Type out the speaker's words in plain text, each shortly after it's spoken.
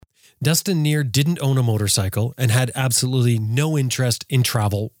Dustin Nere didn't own a motorcycle and had absolutely no interest in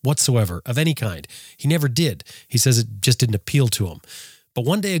travel whatsoever of any kind. He never did. He says it just didn't appeal to him. But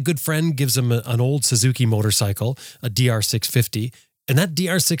one day a good friend gives him an old Suzuki motorcycle, a DR650, and that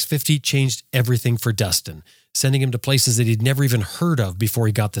DR650 changed everything for Dustin, sending him to places that he'd never even heard of before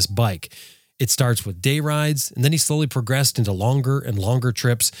he got this bike. It starts with day rides, and then he slowly progressed into longer and longer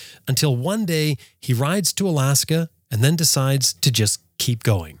trips until one day he rides to Alaska and then decides to just keep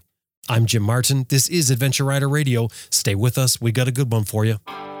going. I'm Jim Martin. This is Adventure Rider Radio. Stay with us. We got a good one for you.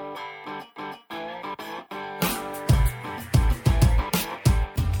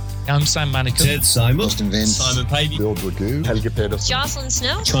 I'm Sam Manicum. Ted Simon. Austin Vince. Simon Pavey. Bill Dragoo. Helga Pedersen. Jocelyn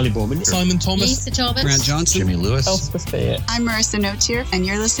Snow. Charlie Borman. Simon Thomas. Lisa Thomas. Grant Johnson. Jimmy Lewis. Elspeth Fair. I'm Marissa Notier, and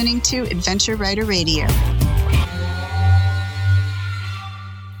you're listening to Adventure Rider Radio.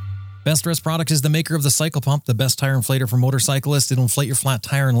 Best Rest product is the maker of the Cycle Pump, the best tire inflator for motorcyclists. It'll inflate your flat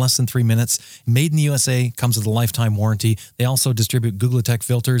tire in less than 3 minutes. Made in the USA, comes with a lifetime warranty. They also distribute Googletech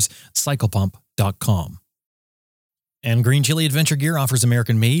filters, cyclepump.com. And Green Chili Adventure Gear offers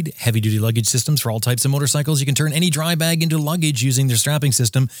American-made, heavy-duty luggage systems for all types of motorcycles. You can turn any dry bag into luggage using their strapping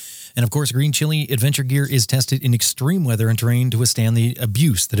system. And, of course, Green Chili Adventure Gear is tested in extreme weather and terrain to withstand the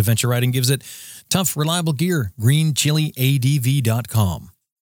abuse that adventure riding gives it. Tough, reliable gear, greenchiliadv.com.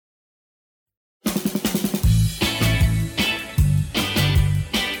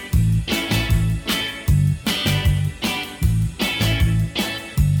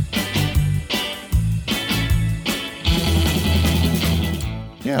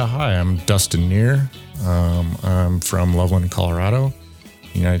 Yeah, hi, I'm Dustin Nere. I'm from Loveland, Colorado,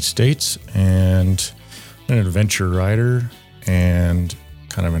 United States, and I'm an adventure rider and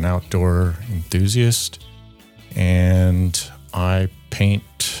kind of an outdoor enthusiast. And I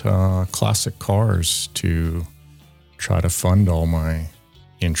paint classic cars to try to fund all my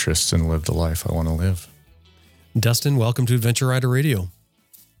interests and live the life I want to live. Dustin, welcome to Adventure Rider Radio.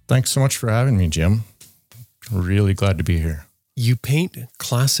 Thanks so much for having me, Jim. Really glad to be here. You paint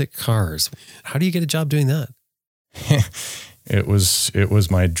classic cars. How do you get a job doing that? It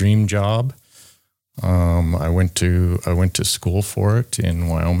was my dream job. I went to school for it in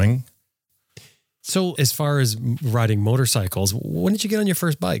Wyoming. So as far as riding motorcycles, when did you get on your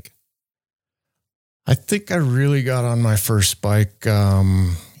first bike? I think I really got on my first bike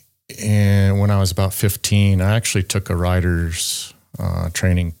when I was about 15. I actually took a rider's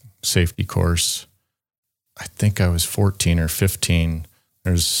training safety course. I think I was 14 or 15.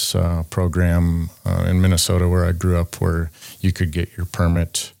 There's a program in Minnesota where I grew up where you could get your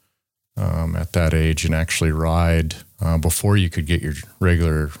permit at that age and actually ride before you could get your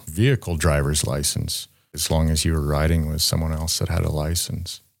regular vehicle driver's license, as long as you were riding with someone else that had a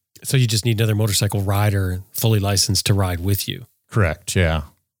license. So you just need another motorcycle rider fully licensed to ride with you? Correct, yeah.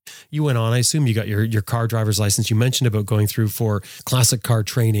 You went on, I assume you got your car driver's license. You mentioned about going through for classic car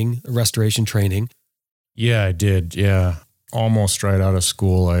training, restoration training. Yeah, I did. Yeah. Almost right out of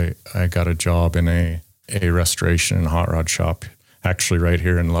school, I got a job in a restoration and hot rod shop, actually right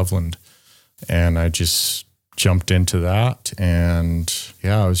here in Loveland. And I just jumped into that. And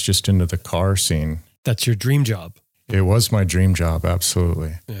yeah, I was just into the car scene. That's your dream job. It was my dream job.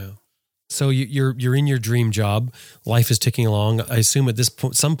 Absolutely. Yeah. So you're in your dream job. Life is ticking along. I assume at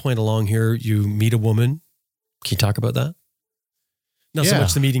some point along here, you meet a woman. Can you talk about that? Not so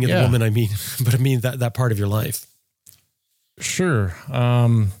much the meeting of the woman, but I mean that part of your life. Sure.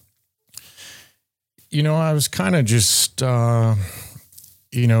 I was kind of just, going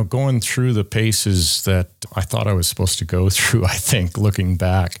through the paces that I thought I was supposed to go through, I think, looking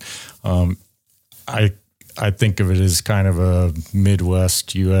back. I think of it as kind of a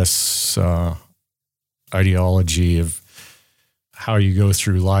Midwest U.S. Ideology of how you go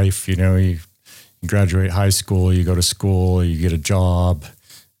through life. You graduate high school, you go to school, you get a job,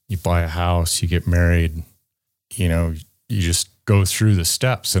 you buy a house, you get married, you just go through the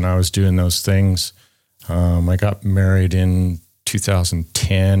steps. And I was doing those things. I got married in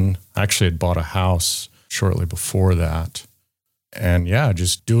 2010. I actually had bought a house shortly before that. And yeah,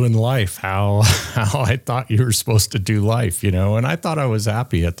 just doing life, how I thought you were supposed to do life, and I thought I was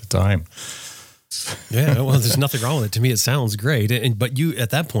happy at the time. Yeah, well, there's nothing wrong with it. To me, it sounds great. But you,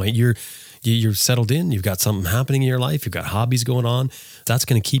 at that point, you're settled in, you've got something happening in your life, you've got hobbies going on. That's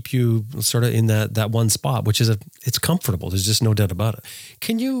going to keep you sort of in that one spot, which is it's comfortable. There's just no doubt about it.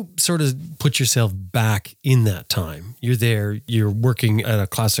 Can you sort of put yourself back in that time? You're there, you're working at a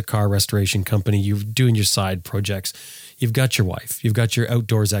classic car restoration company, you're doing your side projects, you've got your wife, you've got your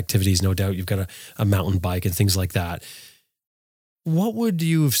outdoors activities, no doubt, you've got a mountain bike and things like that. What would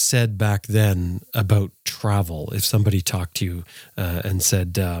you have said back then about travel if somebody talked to you and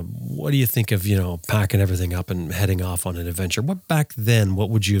said, what do you think of, packing everything up and heading off on an adventure? What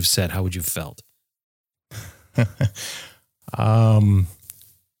would you have said? How would you have felt?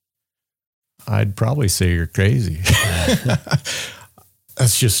 I'd probably say you're crazy.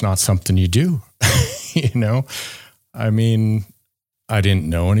 That's just not something you do. I mean, I didn't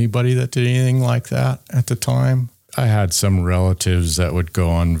know anybody that did anything like that at the time. I had some relatives that would go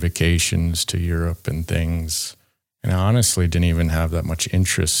on vacations to Europe and things. And I honestly didn't even have that much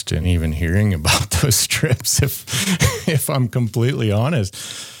interest in even hearing about those trips. If I'm completely honest,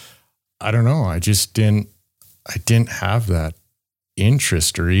 I don't know. I didn't have that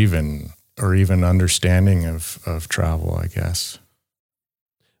interest or even understanding of travel, I guess.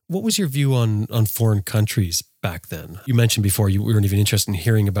 What was your view on foreign countries back then? You mentioned before you weren't even interested in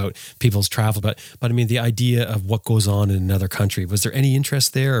hearing about people's travel, but I mean, the idea of what goes on in another country, was there any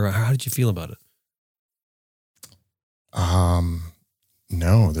interest there, or how did you feel about it?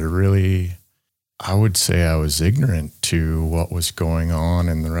 No, I would say I was ignorant to what was going on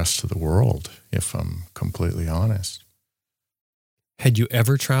in the rest of the world, if I'm completely honest. Had you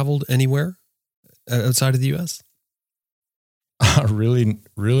ever traveled anywhere outside of the U.S.?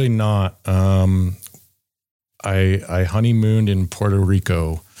 Really not. I honeymooned in Puerto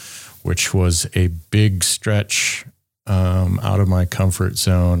Rico, which was a big stretch out of my comfort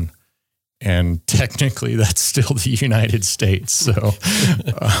zone. And technically that's still the United States. So,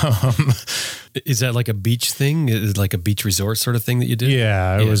 is that like a beach thing? Is it like a beach resort sort of thing that you did?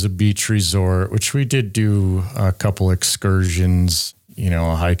 Yeah, it was a beach resort, which we did do a couple excursions,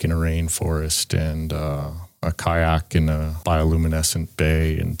 a hike in a rainforest and a kayak in a bioluminescent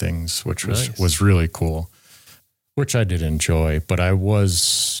bay and things, which was really cool, which I did enjoy, but I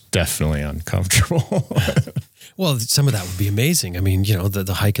was definitely uncomfortable. Well, some of that would be amazing. I mean,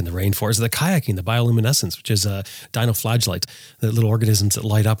 the hike in the rainforest, the kayaking, the bioluminescence, which is dinoflagellates, the little organisms that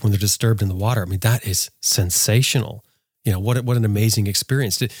light up when they're disturbed in the water. I mean, that is sensational. What an amazing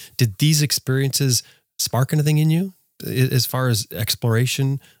experience. Did these experiences spark anything in you as far as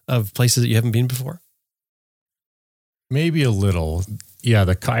exploration of places that you haven't been before? Maybe a little. Yeah,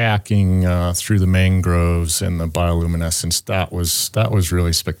 the kayaking through the mangroves and the bioluminescence, that was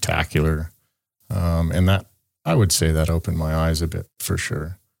really spectacular. And that, I would say that opened my eyes a bit for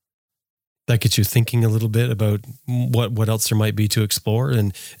sure. That gets you thinking a little bit about what else there might be to explore.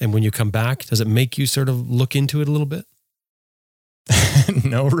 And when you come back, does it make you sort of look into it a little bit?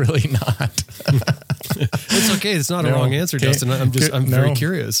 No, really not. It's okay. It's not a wrong answer, Dustin. I'm very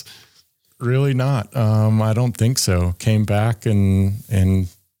curious. Really not. I don't think so. Came back and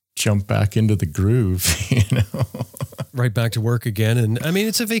jumped back into the groove, Right back to work again. And I mean,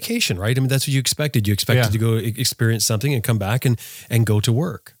 it's a vacation, right? I mean, that's what you expected. You expected to go experience something and come back and go to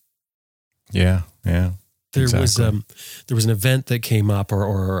work. Yeah. There was an event that came up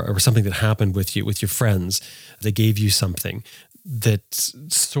or something that happened with your friends. They gave you something that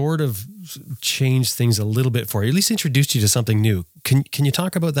sort of changed things a little bit for you, at least introduced you to something new. Can you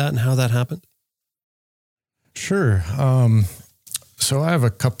talk about that and how that happened? Sure. So I have a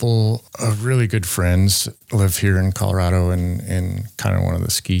couple of really good friends live here in Colorado in kind of one of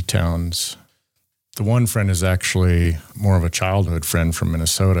the ski towns. The one friend is actually more of a childhood friend from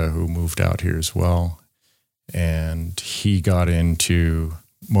Minnesota who moved out here as well. And he got into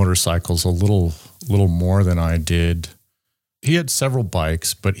motorcycles a little more than I did. He had several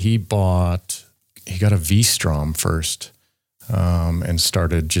bikes, but he got a V-Strom first and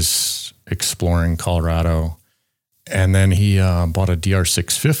started just exploring Colorado. And then he bought a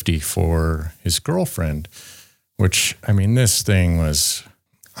DR650 for his girlfriend, which, I mean, this thing was,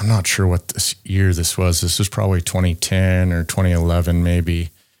 I'm not sure what this year this was. This was probably 2010 or 2011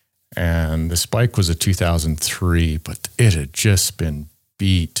 maybe. And this bike was a 2003, but it had just been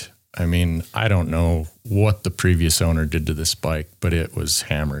beat. I mean, I don't know what the previous owner did to this bike, but it was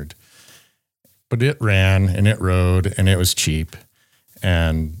hammered. But it ran and it rode and it was cheap.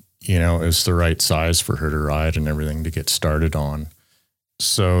 And, it was the right size for her to ride and everything to get started on.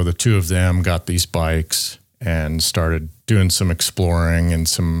 So the two of them got these bikes and started doing some exploring and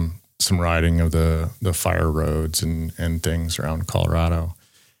some riding of the fire roads and things around Colorado.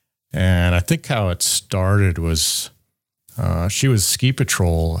 And I think how it started was she was ski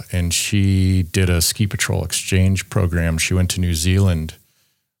patrol and she did a ski patrol exchange program. She went to New Zealand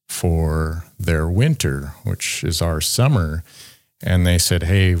for their winter, which is our summer. And they said,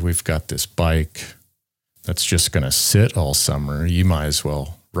 hey, we've got this bike that's just going to sit all summer. You might as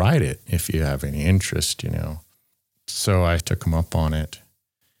well ride it if you have any interest, So I took them up on it.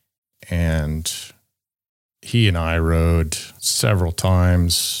 And he and I rode several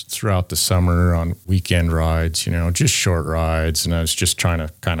times throughout the summer on weekend rides, just short rides. And I was just trying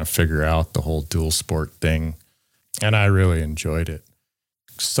to kind of figure out the whole dual sport thing. And I really enjoyed it.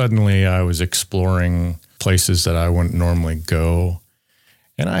 Suddenly I was exploring places that I wouldn't normally go.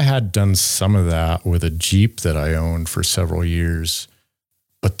 And I had done some of that with a Jeep that I owned for several years.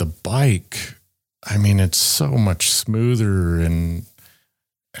 But the bike, it's so much smoother and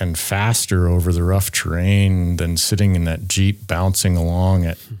faster over the rough terrain than sitting in that Jeep bouncing along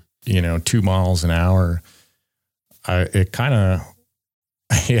at, 2 miles an hour. It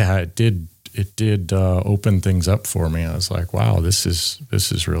did open things up for me. I was like, wow, this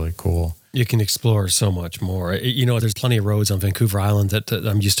is really cool. You can explore so much more. There's plenty of roads on Vancouver Island that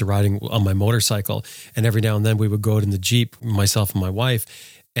I'm used to riding on my motorcycle. And every now and then we would go out in the Jeep, myself and my wife,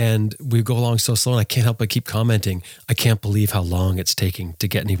 and we go along so slow. And I can't help but keep commenting, I can't believe how long it's taking to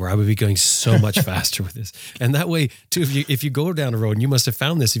get anywhere. I would be going so much faster with this. And that way, too, if you go down a road, and you must have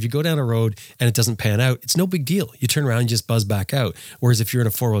found this, if you go down a road and it doesn't pan out, it's no big deal. You turn around and just buzz back out. Whereas if you're in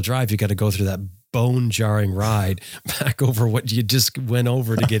a 4-wheel drive, you got to go through that bone-jarring ride back over what you just went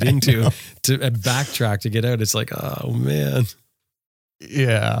over to get into, to backtrack to get out. It's like, oh, man.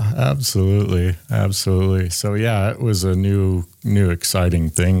 Yeah, absolutely. Absolutely. So yeah, it was a new exciting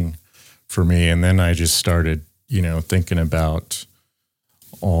thing for me. And then I just started, thinking about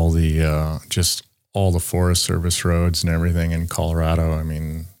all the Forest Service roads and everything in Colorado.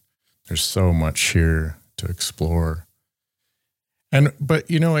 There's so much here to explore. But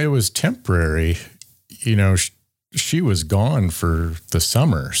it was temporary. She was gone for the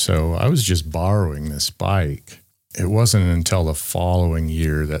summer. So I was just borrowing this bike. It wasn't until the following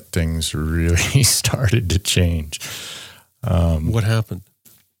year that things really started to change. What happened?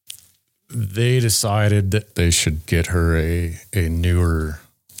 They decided that they should get her a newer,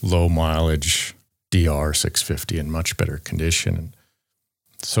 low mileage DR 650 in much better condition.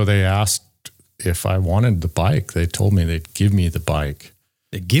 So they asked if I wanted the bike. They told me they'd give me the bike.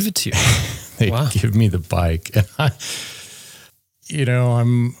 They'd give it to you? They'd Wow. give me the bike. And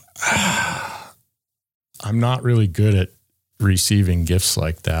I'm not really good at receiving gifts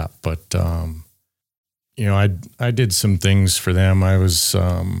like that, but I did some things for them. I was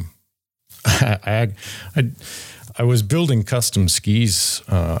I was building custom skis,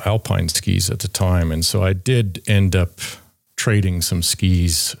 alpine skis at the time, and so I did end up trading some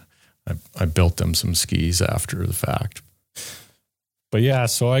skis. I built them some skis after the fact. But yeah,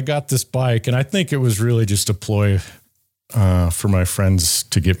 so I got this bike, and I think it was really just a ploy for my friends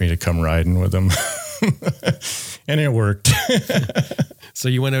to get me to come riding with them. And it worked. So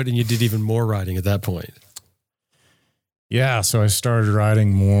you went out and you did even more riding at that point. Yeah, so I started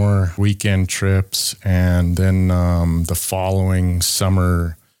riding more weekend trips, and then the following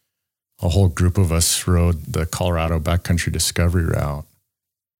summer, a whole group of us rode the Colorado Backcountry Discovery Route.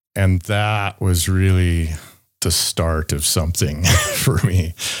 And that was really the start of something for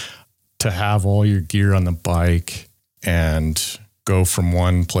me. To have all your gear on the bike and go from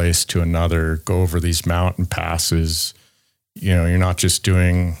one place to another, go over these mountain passes. You're not just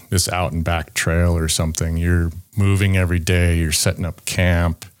doing this out and back trail or something. You're moving every day. You're setting up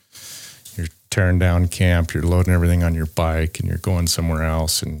camp. You're tearing down camp. You're loading everything on your bike and you're going somewhere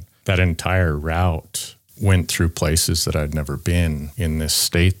else. And that entire route went through places that I'd never been in this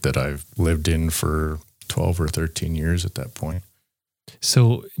state that I've lived in for 12 or 13 years at that point.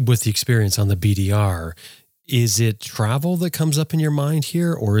 So with the experience on the BDR, is it travel that comes up in your mind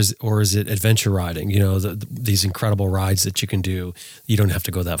here, or is it adventure riding? These incredible rides that you can do, you don't have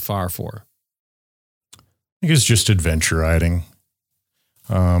to go that far for. I think it's just adventure riding.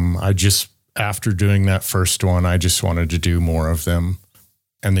 After doing that first one, I just wanted to do more of them.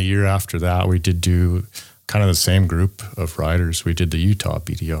 And the year after that, we did do kind of the same group of riders. We did the Utah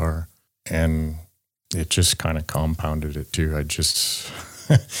BDR, and it just kind of compounded it too.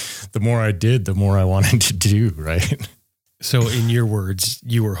 The more I did, the more I wanted to do, right? So in your words,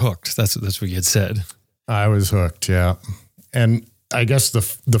 you were hooked. That's what you had said. I was hooked, yeah. And I guess the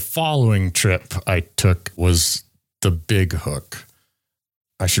following trip I took was the big hook.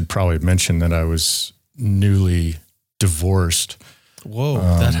 I should probably mention that I was newly divorced. Whoa,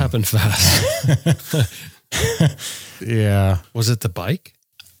 that happened fast. Yeah. Was it the bike?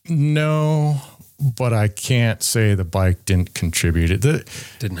 No, but I can't say the bike didn't contribute. It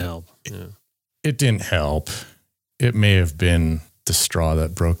Didn't help. Yeah. It didn't help. It may have been the straw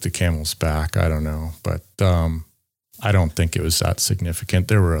that broke the camel's back. I don't know. But I don't think it was that significant.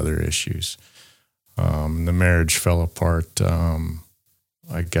 There were other issues. The marriage fell apart.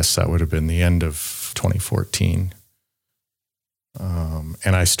 I guess that would have been the end of 2014.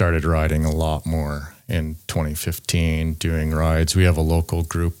 And I started riding a lot more in 2015, doing rides. We have a local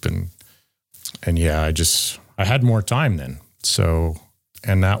group and yeah, I had more time then. So,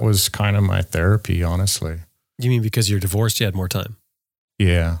 and that was kind of my therapy, honestly. You mean because you're divorced, you had more time?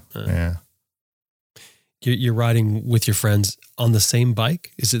 Yeah. Yeah. You're riding with your friends on the same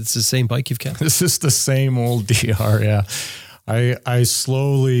bike? Is it the same bike you've kept? This is the same old DR. Yeah. I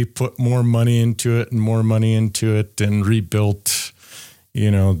slowly put more money into it and rebuilt,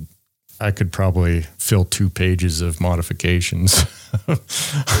 I could probably fill 2 pages of modifications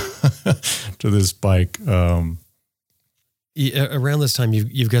to this bike. Around this time,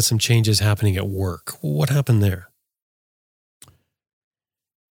 you've got some changes happening at work. What happened there?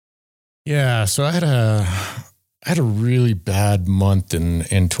 Yeah, so I had a really bad month in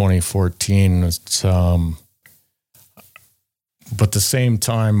 2014. But at the same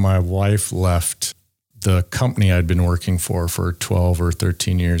time, my wife left the company I'd been working for 12 or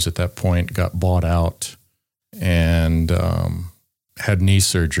 13 years at that point, got bought out and had knee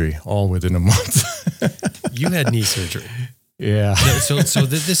surgery all within a month. You had knee surgery? Yeah. So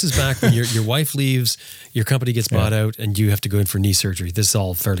this is back when your wife leaves, your company gets bought out, and you have to go in for knee surgery. This is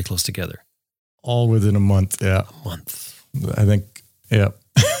all fairly close together. All within a month, yeah. A month. I think, yeah.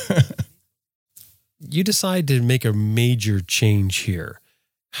 You decide to make a major change here.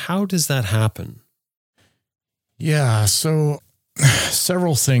 How does that happen? Yeah, so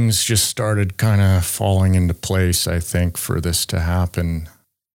several things just started kind of falling into place, I think, for this to happen.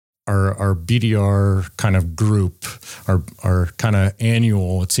 Our BDR kind of group, our kind of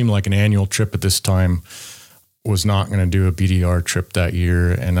annual, it seemed like an annual trip at this time, was not going to do a BDR trip that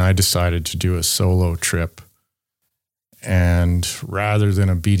year. And I decided to do a solo trip. And rather than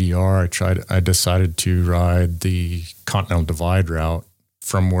a BDR, I decided to ride the Continental Divide route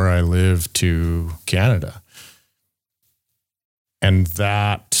from where I live to Canada. And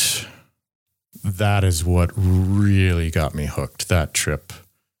that is what really got me hooked, that trip.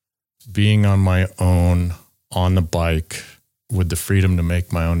 Being on my own, on the bike, with the freedom to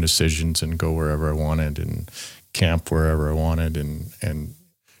make my own decisions and go wherever I wanted and camp wherever I wanted, and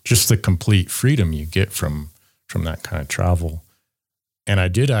just the complete freedom you get from that kind of travel. And I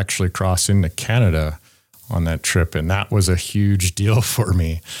did actually cross into Canada on that trip, and that was a huge deal for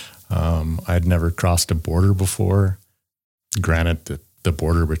me. I'd never crossed a border before. Granted, the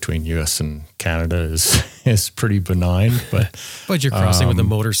border between U.S. and Canada is pretty benign, but you're crossing with a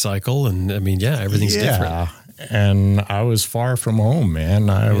motorcycle, and I mean, yeah, everything's different. And I was far from home, man.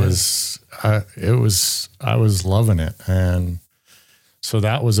 I was loving it, and so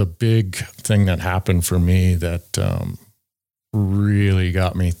that was a big thing that happened for me that really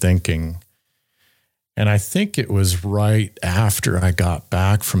got me thinking. And I think it was right after I got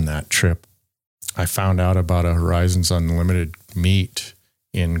back from that trip, I found out about a Horizons Unlimited meet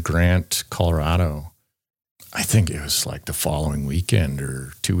in Grant, Colorado. I think it was like the following weekend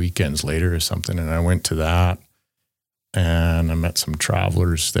or 2 weekends later or something. And I went to that and I met some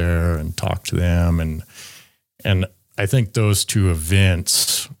travelers there and talked to them. And I think those 2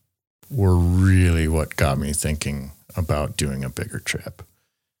 events were really what got me thinking about doing a bigger trip.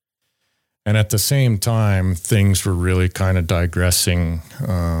 And at the same time, things were really kind of digressing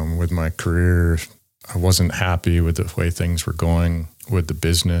with my career. I wasn't happy with the way things were going with the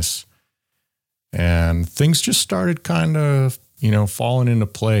business. And things just started kind of, falling into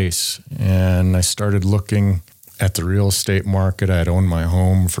place. And I started looking at the real estate market. I'd owned my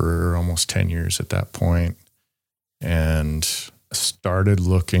home for almost 10 years at that point, and started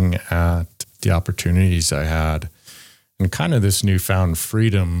looking at the opportunities I had and kind of this newfound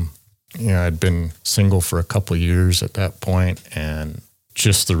freedom. I'd been single for a couple of years at that point, and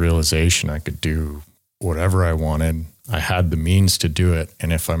just the realization I could do whatever I wanted. I had the means to do it.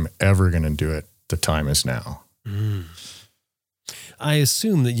 And if I'm ever going to do it, the time is now. Mm. I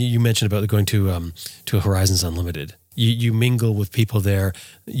assume that you mentioned about going to a Horizons Unlimited. You mingle with people there.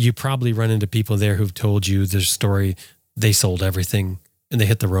 You probably run into people there who've told you their story. They sold everything and they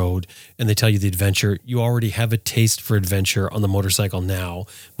hit the road, and they tell you the adventure. You already have a taste for adventure on the motorcycle now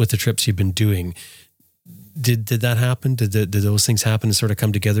with the trips you've been doing. Did that happen? Did those things happen to sort of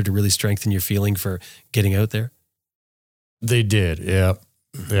come together to really strengthen your feeling for getting out there? They did. Yeah,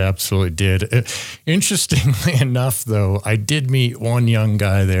 they absolutely did. Interestingly enough, though, I did meet one young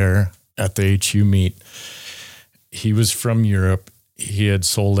guy there at the HU meet. He was from Europe. He had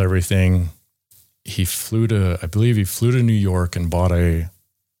sold everything. I believe he flew to New York and bought a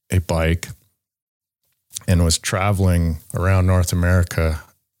bike and was traveling around North America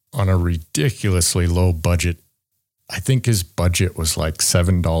on a ridiculously low budget. I think his budget was like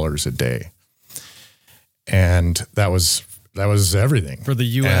 $7 a day. And that was that was everything for the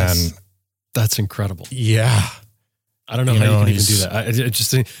U.S. And that's incredible. Yeah. I don't know how you can even do that. I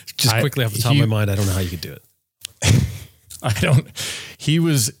just quickly off the top of my mind, I don't know how you could do it. He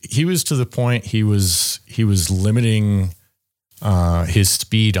was to the point he was limiting his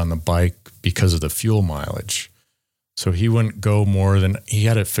speed on the bike because of the fuel mileage. So he wouldn't go more than, he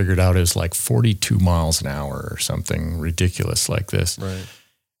had it figured out as like 42 miles an hour or something ridiculous like this. Right.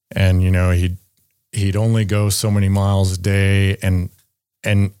 And, he'd only go so many miles a day. And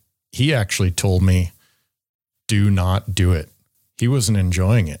he actually told me, do not do it. He wasn't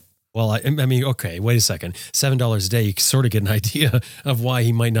enjoying it. Well, I mean, okay, wait a second. $7 a day, you sort of get an idea of why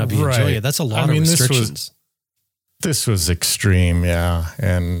he might not be enjoying it. That's a lot of restrictions. This was extreme, yeah.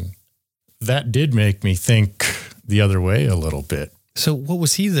 And that did make me think the other way a little bit. So what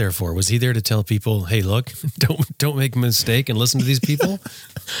was he there for? Was he there to tell people, hey, look, don't make a mistake and listen to these people?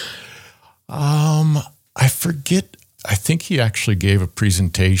 I forget. I think he actually gave a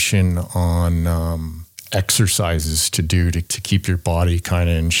presentation on exercises to do to keep your body kind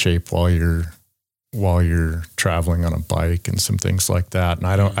of in shape while you're traveling on a bike and some things like that. And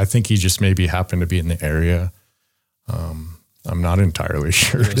I think he just maybe happened to be in the area. I'm not entirely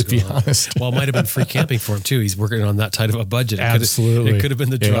sure, to be honest. Well, it might have been free camping for him too. He's working on that tight of a budget. Absolutely. It could have been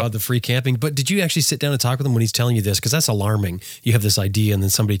the draw of the free camping. But did you actually sit down and talk with him when he's telling you this? Because that's alarming. You have this idea and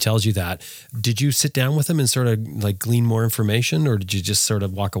then somebody tells you that. Did you sit down with him and sort of like glean more information, or did you just sort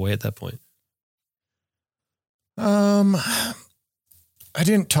of walk away at that point? I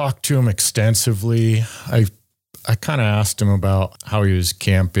didn't talk to him extensively. I kind of asked him about how he was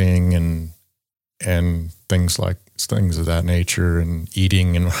camping and things of that nature and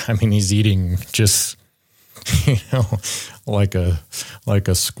eating. And I mean, he's eating just, like a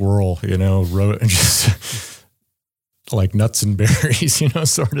squirrel, just like nuts and berries,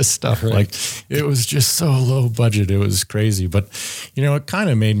 sort of stuff. Right. Like it was just so low budget. It was crazy. But, it kind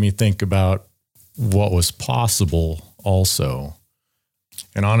of made me think about what was possible also.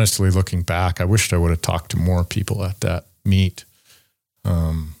 And honestly, looking back, I wished I would have talked to more people at that meet.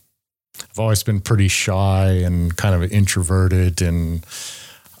 I've always been pretty shy and kind of introverted, and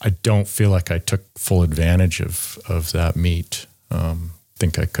I don't feel like I took full advantage of that meet.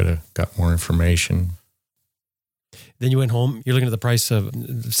 Think I could have got more information. Then you went home, you're looking at the price of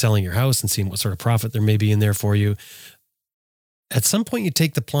selling your house and seeing what sort of profit there may be in there for you. At some point you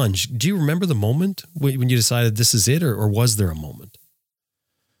take the plunge. Do you remember the moment when you decided this is it, or was there a moment?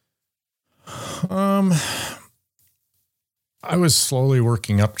 I was slowly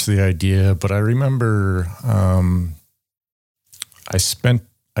working up to the idea, but I remember I spent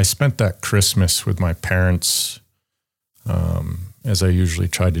that Christmas with my parents, as I usually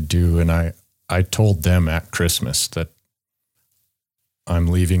tried to do, and I told them at Christmas that I'm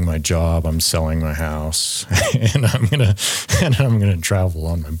leaving my job, I'm selling my house, and I'm gonna travel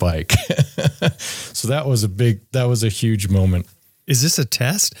on my bike. So that was a huge moment. Is this a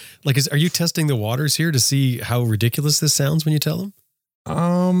test? Like, are you testing the waters here to see how ridiculous this sounds when you tell them?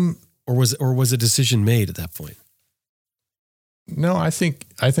 Or was a decision made at that point? No, I think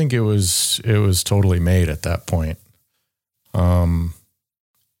it was totally made at that point. And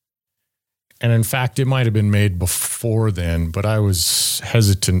in fact, it might have been made before then, but I was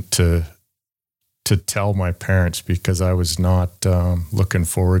hesitant to tell my parents because I was not looking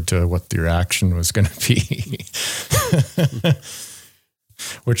forward to what the reaction was going to be.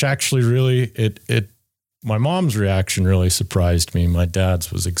 Which actually really, my mom's reaction really surprised me. My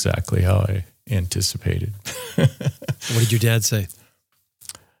dad's was exactly how I anticipated. What did your dad say?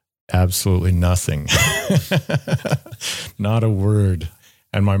 Absolutely nothing. Not a word.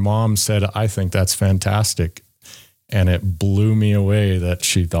 And my mom said, I think that's fantastic. And it blew me away that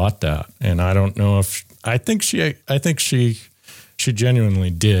she thought that. And I don't know I think she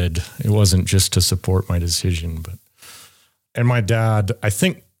genuinely did. It wasn't just to support my decision, and my dad, I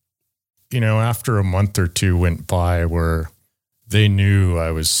think, after a month or two went by where they knew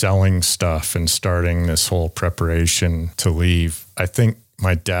I was selling stuff and starting this whole preparation to leave, I think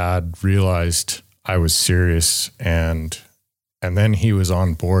my dad realized I was serious, and then he was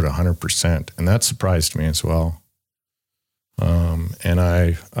on board 100%, and that surprised me as well. And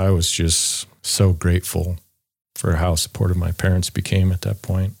I was just so grateful for how supportive my parents became at that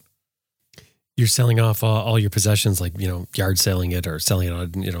point. You're selling off all your possessions, like, yard selling it or selling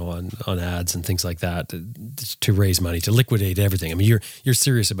it on ads and things like that to raise money, to liquidate everything. I mean, you're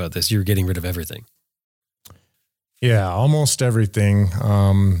serious about this. You're getting rid of everything. Yeah, almost everything.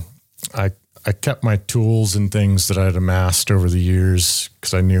 I kept my tools and things that I'd amassed over the years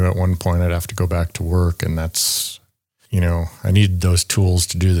because I knew at one point I'd have to go back to work, and that's, I needed those tools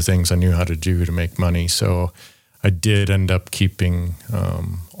to do the things I knew how to do to make money. So I did end up keeping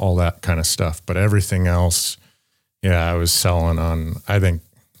all that kind of stuff, but everything else, I was selling on, I think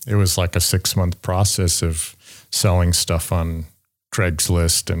it was like a 6-month process of selling stuff on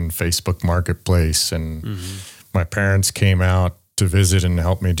Craigslist and Facebook Marketplace. And my parents came out to visit and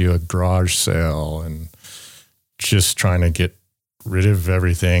help me do a garage sale and just trying to get rid of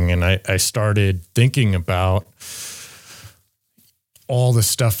everything. And I started thinking about all the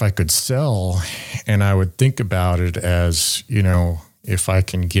stuff I could sell, and I would think about it as, if I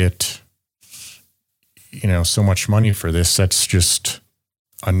can get, so much money for this, that's just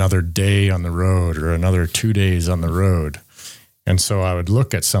another day on the road or another 2 days on the road. And so I would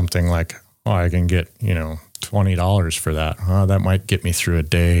look at something like, I can get, $20 for that. That might get me through a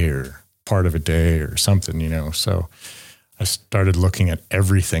day or part of a day or something, So I started looking at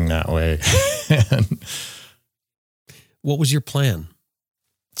everything that way. And what was your plan?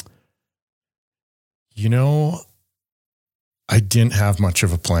 I didn't have much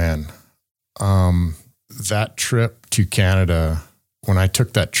of a plan. That trip to Canada, when I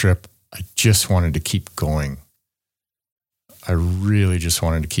took that trip, I just wanted to keep going. I really just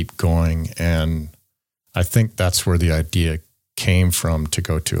wanted to keep going. And I think that's where the idea came from to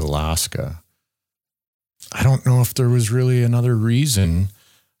go to Alaska. I don't know if there was really another reason.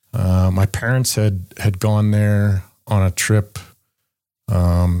 My parents had gone there on a trip.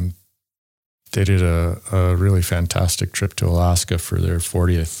 They did a really fantastic trip to Alaska for their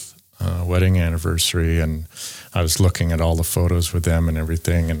 40th wedding anniversary. And I was looking at all the photos with them and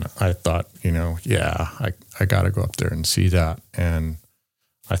everything. And I thought, I got to go up there and see that. And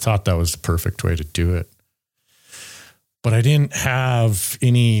I thought that was the perfect way to do it. But I didn't have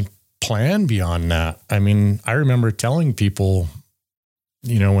any plan beyond that. I mean, I remember telling people,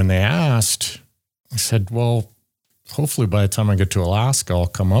 when they asked, I said, well, hopefully by the time I get to Alaska, I'll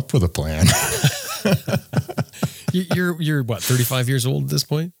come up with a plan. You're what, 35 years old at this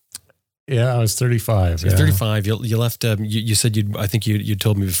point? Yeah, I was 35. So you're 35. You left. You said I think you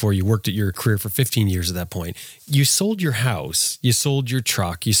told me before, you worked at your career for 15 years at that point. You sold your house. You sold your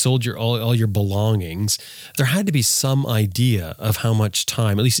truck. You sold all your belongings. There had to be some idea of how much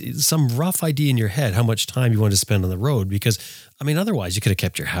time, at least some rough idea in your head, how much time you wanted to spend on the road. Because otherwise you could have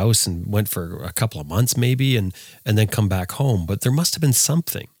kept your house and went for a couple of months maybe, and then come back home. But there must have been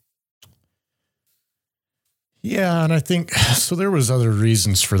something. Yeah, and I think, so there was other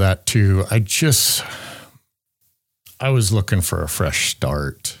reasons for that too. I was looking for a fresh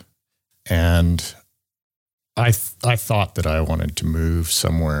start, and I thought that I wanted to move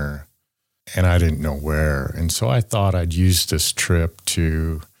somewhere, and I didn't know where. And so I thought I'd use this trip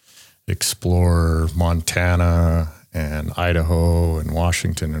to explore Montana and Idaho and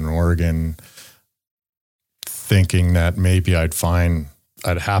Washington and Oregon, thinking that maybe I'd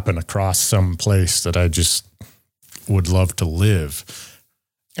happen across some place that I just would love to live.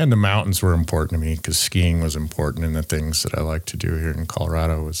 And the mountains were important to me because skiing was important in the things that I like to do here in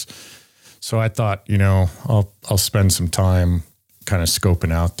Colorado. So I thought, I'll spend some time kind of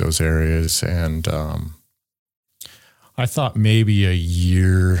scoping out those areas. And I thought maybe a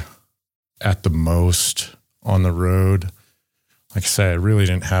year at the most on the road. Like I said, I really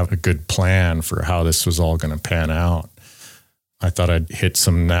didn't have a good plan for how this was all going to pan out. I thought I'd hit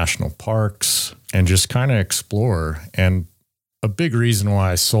some national parks and just kind of explore. And a big reason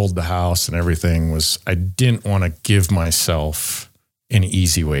why I sold the house and everything was I didn't want to give myself an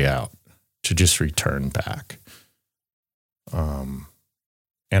easy way out to just return back. And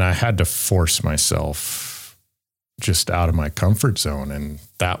I had to force myself just out of my comfort zone. And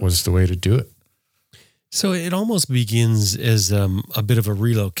that was the way to do it. So it almost begins as a bit of a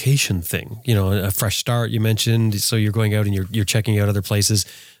relocation thing, a fresh start you mentioned. So you're going out and you're checking out other places.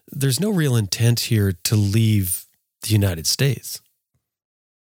 There's no real intent here to leave the United States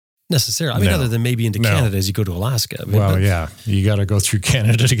necessarily. Other than maybe into Canada as you go to Alaska. You got to go through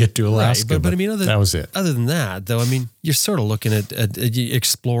Canada to get to Alaska. Right, but that was it. Other than that, though, you're sort of looking at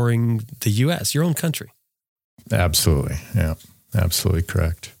exploring the U.S., your own country. Absolutely. Yeah, absolutely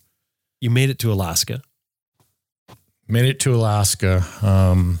correct. You made it to Alaska.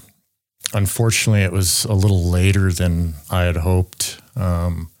 Unfortunately, it was a little later than I had hoped.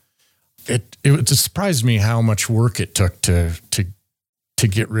 It surprised me how much work it took to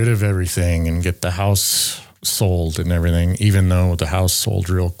get rid of everything and get the house sold and everything, even though the house sold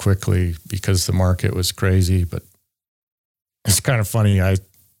real quickly because the market was crazy. But it's kind of funny.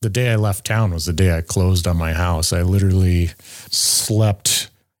 The day I left town was the day I closed on my house. I literally slept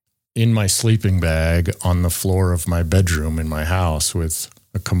in my sleeping bag on the floor of my bedroom in my house with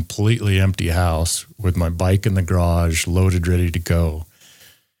a completely empty house with my bike in the garage loaded, ready to go.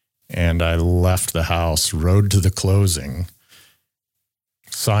 And I left the house, rode to the closing,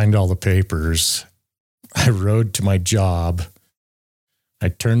 signed all the papers. I rode to my job. I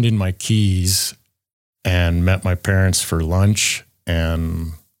turned in my keys and met my parents for lunch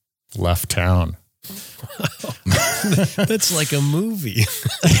and left town. That's like a movie.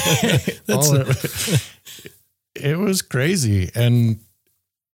 It was crazy. And,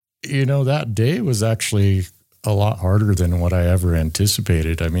 that day was actually a lot harder than what I ever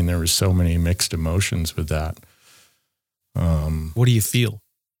anticipated. I mean, there were so many mixed emotions with that. What do you feel?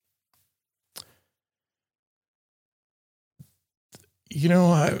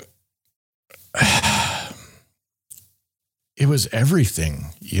 It was everything.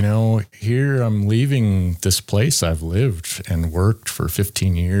 Here I'm leaving this place I've lived and worked for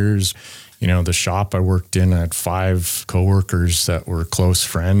 15 years. The shop I worked in, I had 5 coworkers that were close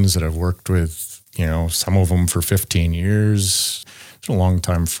friends that I've worked with, some of them for 15 years. They're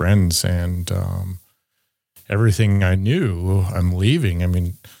long-time friends. And everything I knew, I'm leaving. I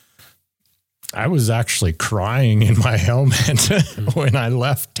mean, I was actually crying in my helmet when I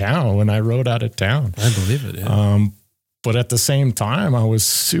left town, when I rode out of town. I believe it, yeah. But at the same time, I was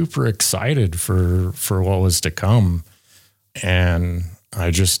super excited for what was to come. And I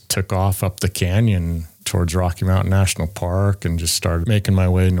just took off up the canyon towards Rocky Mountain National Park and just started making my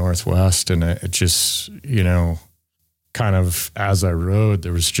way northwest. And it just, kind of as I rode,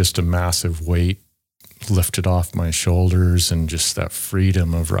 there was just a massive weight lifted off my shoulders and just that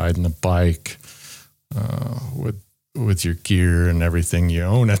freedom of riding the bike with your gear and everything you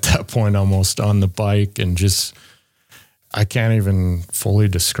own at that point, almost on the bike. And just, I can't even fully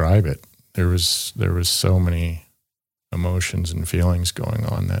describe it. There was so many emotions and feelings going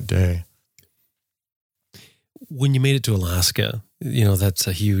on that day. When you made it to Alaska, that's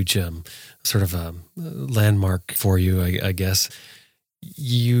a huge sort of a landmark for you, I guess.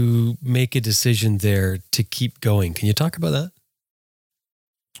 You make a decision there to keep going. Can you talk about that?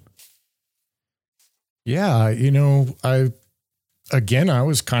 Yeah, I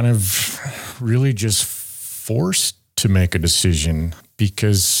was kind of really just forced to make a decision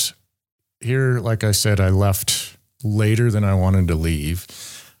because here, like I said, I left later than I wanted to leave.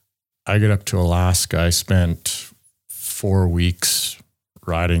 I got up to Alaska. I spent 4 weeks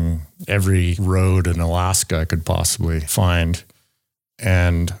riding every road in Alaska I could possibly find.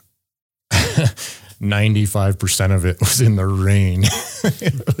 And 95% of it was in the rain.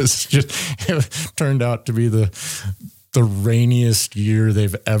 It turned out to be the rainiest year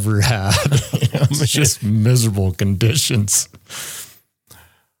they've ever had. It's just miserable conditions.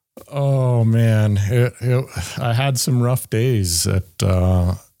 Oh man, I had some rough days. I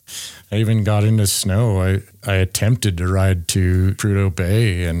even got into snow. I attempted to ride to Prudhoe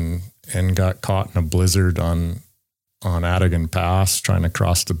Bay and got caught in a blizzard on Adigan Pass trying to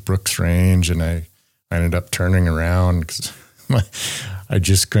cross the Brooks Range, and I ended up turning around because I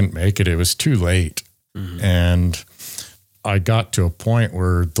just couldn't make it. It was too late. Mm-hmm. And I got to a point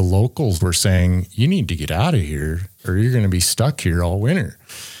where the locals were saying, you need to get out of here or you're going to be stuck here all winter.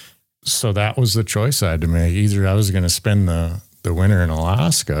 So that was the choice I had to make. Either I was going to spend the winter in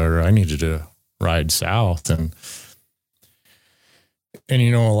Alaska or I needed to ride south. And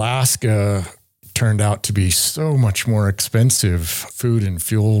Alaska turned out to be so much more expensive food and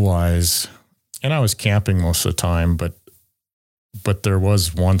fuel wise. And I was camping most of the time, but there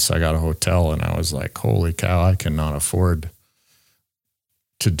was once I got a hotel and I was like, holy cow, I cannot afford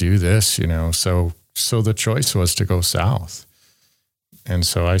to do this, So the choice was to go south. And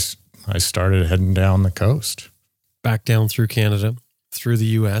so I started heading down the coast. Back down through Canada, through the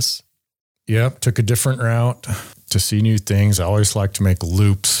U.S. Yep. Took a different route to see new things. I always like to make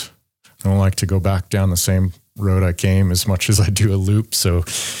loops. I don't like to go back down the same road I came as much as I do a loop. So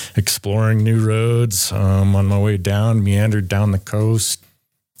exploring new roads on my way down, meandered down the coast,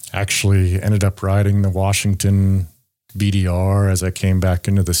 actually ended up riding the Washington BDR as I came back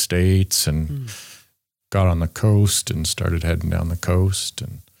into the States and got on the coast and started heading down the coast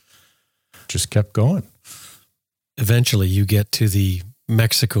and just kept going. Eventually you get to the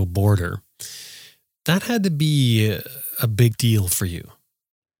Mexico border. That had to be a big deal for you.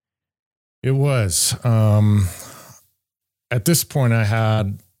 It was. At this point, I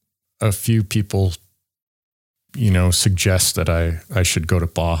had a few people, suggest that I should go to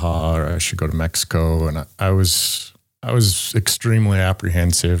Baja or I should go to Mexico. And I was extremely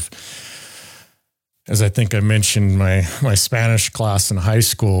apprehensive. As I think I mentioned, my Spanish class in high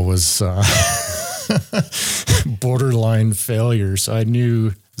school was borderline failure. So I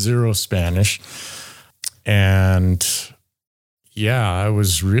knew zero Spanish. And yeah, I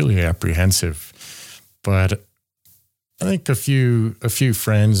was really apprehensive. But I think a few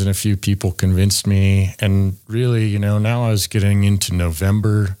friends and a few people convinced me. And really, now I was getting into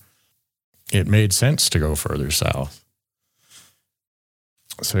November. It made sense to go further south.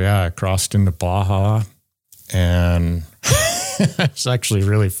 So yeah, I crossed into Baja, and it's actually a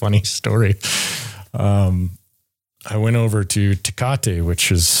really funny story. I went over to Tecate,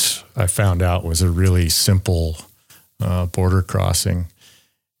 which I found out was a really simple border crossing.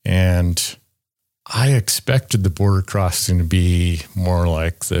 And I expected the border crossing to be more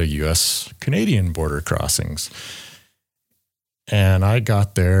like the U.S.-Canadian border crossings. And I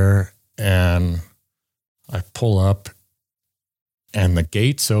got there and I pull up and the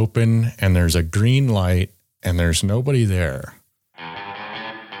gates open and there's a green light and there's nobody there.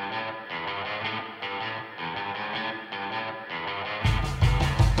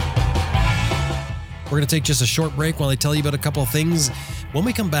 We're going to take just a short break while I tell you about a couple of things. When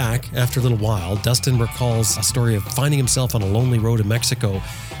we come back, after a little while, Dustin recalls a story of finding himself on a lonely road in Mexico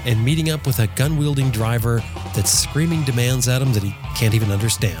and meeting up with a gun-wielding driver that's screaming demands at him that he can't even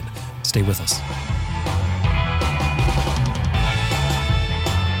understand. Stay with us.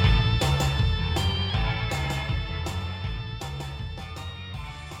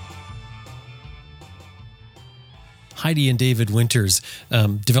 Heidi and David Winters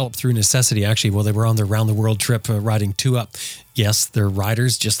developed through necessity, actually, while they were on their round-the-world trip riding 2-Up. Yes, they're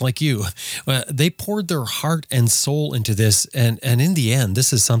riders just like you. They poured their heart and soul into this, and in the end,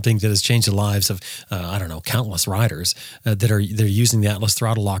 this is something that has changed the lives of, countless riders they're using the Atlas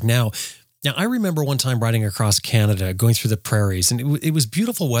Throttle Lock now. Now, I remember one time riding across Canada, going through the prairies, and it was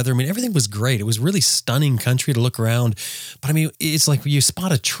beautiful weather. I mean, everything was great. It was really stunning country to look around. But I mean, it's like you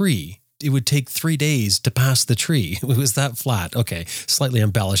spot a tree. It would take 3 days to pass the tree. It was that flat. Okay, slightly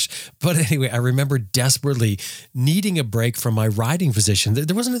embellished. But anyway, I remember desperately needing a break from my riding position.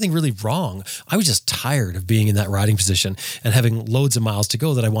 There wasn't anything really wrong. I was just tired of being in that riding position and having loads of miles to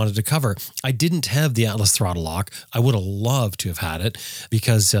go that I wanted to cover. I didn't have the Atlas Throttle Lock. I would have loved to have had it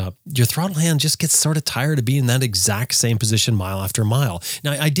because your throttle hand just gets sort of tired of being in that exact same position mile after mile.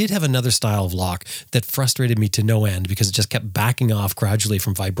 Now, I did have another style of lock that frustrated me to no end because it just kept backing off gradually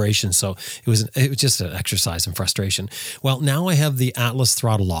from vibration. So it was just an exercise in frustration. Well, now I have the Atlas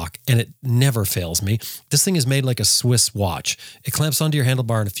Throttle Lock, and it never fails me. This thing is made like a Swiss watch. It clamps onto your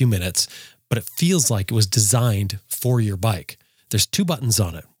handlebar in a few minutes, but it feels like it was designed for your bike. There's 2 buttons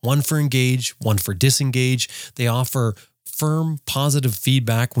on it, one for engage, one for disengage. They offer firm, positive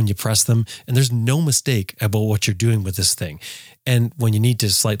feedback when you press them, and there's no mistake about what you're doing with this thing. And when you need to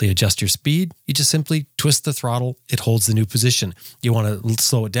slightly adjust your speed, you just simply twist the throttle. It holds the new position. You want to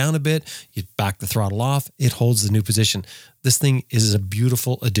slow it down a bit, you back the throttle off. It holds the new position. This thing is a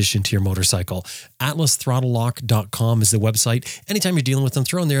beautiful addition to your motorcycle. AtlasThrottleLock.com is the website. Anytime you're dealing with them,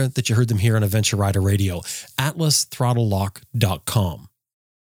 throw in there that you heard them here on Adventure Rider Radio. AtlasThrottleLock.com.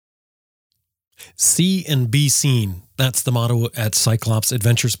 See and be seen. That's the motto at Cyclops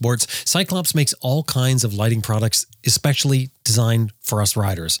Adventure Sports. Cyclops makes all kinds of lighting products, especially designed for us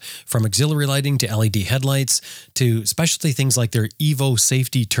riders. From auxiliary lighting to LED headlights to specialty things like their Evo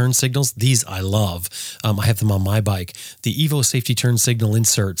safety turn signals. These I love. I have them on my bike. The Evo safety turn signal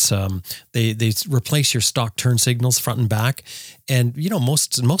inserts, they replace your stock turn signals front and back. And,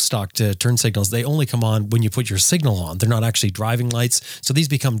 most stock turn signals, they only come on when you put your signal on. They're not actually driving lights. So these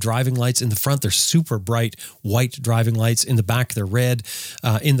become driving lights. In the front, they're super bright white driving lights. In the back, they're red.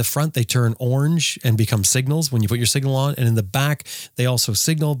 In the front, they turn orange and become signals when you put your signal on. And in the back, they also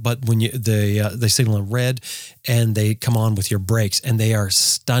signal, but when they signal in red, and they come on with your brakes, and they are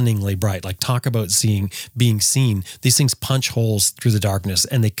stunningly bright. Like, talk about being seen. These things punch holes through the darkness,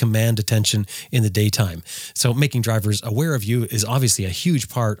 and they command attention in the daytime. So making drivers aware of you is obviously a huge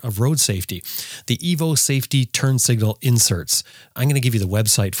part of road safety. The Evo Safety Turn Signal Inserts. I'm going to give you the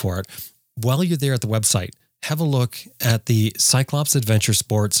website for it. While you're there at the website, have a look at the Cyclops Adventure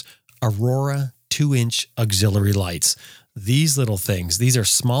Sports Aurora 2-inch auxiliary lights. These little things, these are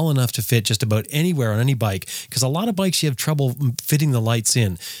small enough to fit just about anywhere on any bike, because a lot of bikes you have trouble fitting the lights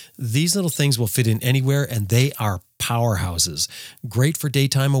in. These little things will fit in anywhere, and they are powerhouses. Great for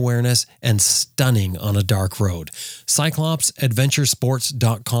daytime awareness and stunning on a dark road.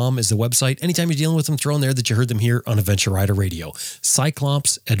 CyclopsAdventuresports.com is the website. Anytime you're dealing with them, throw in there that you heard them here on Adventure Rider Radio.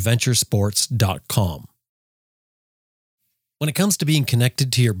 CyclopsAdventuresports.com. When it comes to being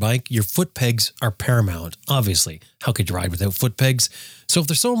connected to your bike, your foot pegs are paramount, obviously. How could you ride without foot pegs? So if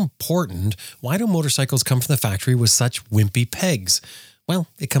they're so important, why do motorcycles come from the factory with such wimpy pegs? Well,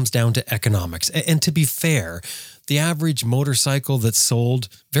 it comes down to economics. And to be fair, the average motorcycle that's sold,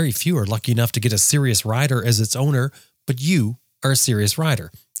 very few are lucky enough to get a serious rider as its owner, but you are a serious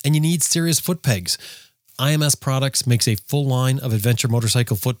rider, and you need serious foot pegs. IMS Products makes a full line of adventure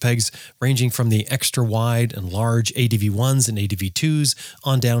motorcycle foot pegs ranging from the extra wide and large ADV1s and ADV2s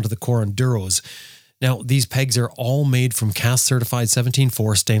on down to the core Enduros. Now, these pegs are all made from cast certified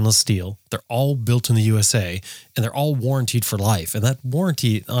 17.4 stainless steel. They're all built in the USA, and they're all warranted for life. And that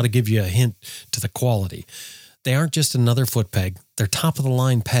warranty ought to give you a hint to the quality. They aren't just another foot peg. They're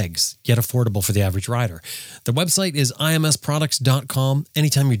top-of-the-line pegs, yet affordable for the average rider. Their website is imsproducts.com.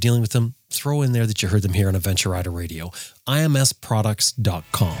 Anytime you're dealing with them, throw in there that you heard them here on Adventure Rider Radio.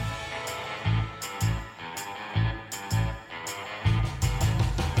 imsproducts.com.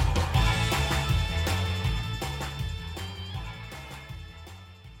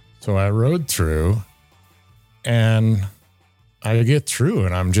 So I rode through, and I get through,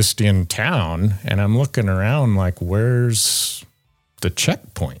 and I'm just in town, and I'm looking around like, where's the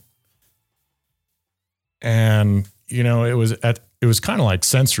checkpoint? And, you know, it was kind of like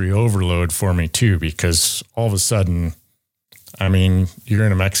sensory overload for me too, because all of a sudden, I mean, you're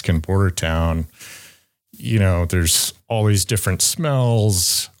in a Mexican border town, you know, there's all these different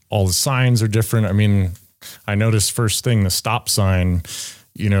smells, all the signs are different. I mean, I noticed first thing, the stop sign,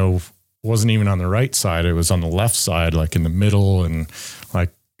 you know, wasn't even on the right side. It was on the left side, like in the middle. And like,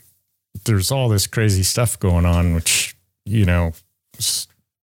 there's all this crazy stuff going on, which, you know, is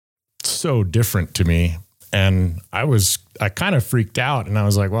so different to me. And I kind of freaked out, and I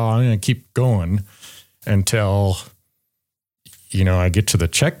was like, well, I'm going to keep going until, you know, I get to the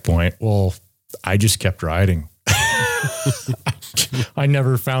checkpoint. Well, I just kept riding. I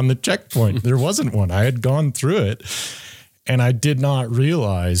never found the checkpoint. There wasn't one. I had gone through it. And I did not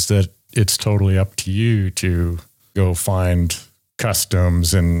realize that it's totally up to you to go find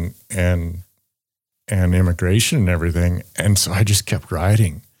customs and immigration and everything. And so I just kept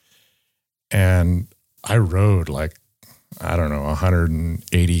riding. And I rode like, I don't know,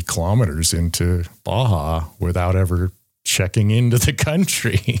 180 kilometers into Baja without ever checking into the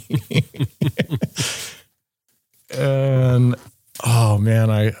country. And, oh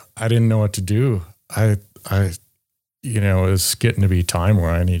man, I didn't know what to do. You know, it was getting to be time where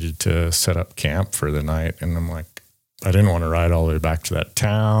I needed to set up camp for the night. And I'm like, I didn't want to ride all the way back to that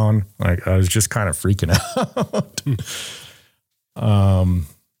town. Like, I was just kind of freaking out. And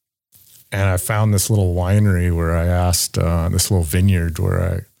I found this little winery where I asked, this little vineyard where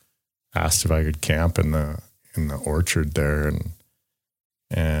I asked if I could camp in the orchard there.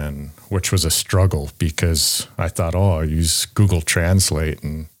 And which was a struggle, because I thought, oh, I'll use Google Translate,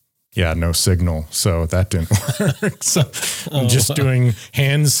 and yeah, no signal. So that didn't work. So I'm just doing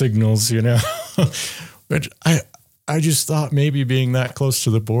hand signals, you know, but I just thought maybe being that close to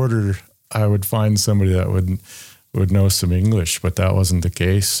the border, I would find somebody that would know some English, but that wasn't the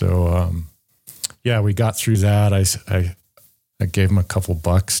case. So, yeah, we got through that. I gave them a couple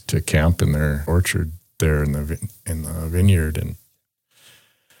bucks to camp in their orchard there in the vineyard. And,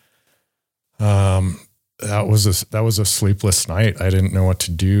 that was a sleepless night. I didn't know what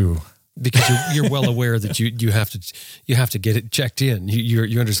to do, because you're well aware that you have to get it checked in.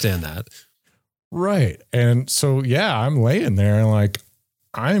 You understand that, right? And so yeah, I'm laying there like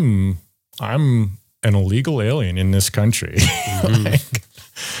I'm an illegal alien in this country.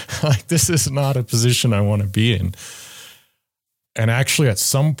 Mm-hmm. like this is not a position I want to be in. And actually, at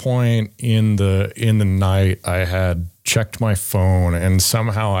some point in the night, I had checked my phone, and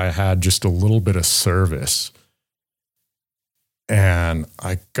somehow I had just a little bit of service. And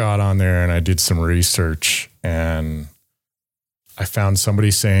I got on there and I did some research, and I found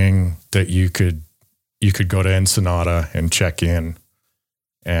somebody saying that you could go to Ensenada and check in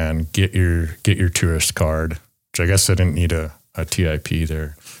and get your tourist card, which I guess I didn't need a TIP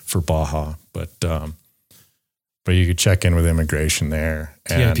there for Baja, but you could check in with immigration there.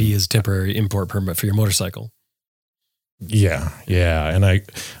 TIP is temporary import permit for your motorcycle. Yeah. And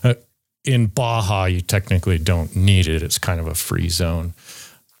in Baja, you technically don't need it. It's kind of a free zone,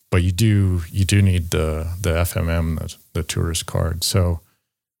 but you do need the FMM, the tourist card. So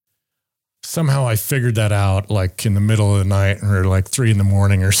somehow I figured that out, like in the middle of the night, or like 3 a.m.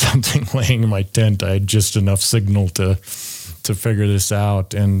 or something, laying in my tent. I had just enough signal to figure this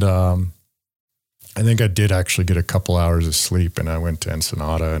out. And, I think I did actually get a couple hours of sleep, and I went to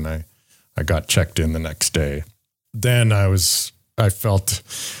Ensenada, and I got checked in the next day. Then I felt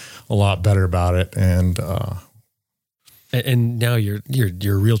a lot better about it. And now you're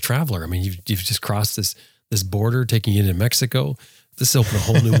a real traveler. I mean, you've just crossed this border, taking you into Mexico. This opened a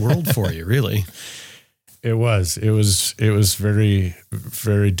whole new world for you, really. It was very,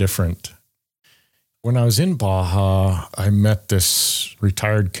 very different. When I was in Baja, I met this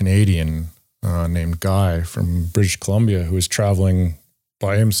retired Canadian named Guy from British Columbia, who was traveling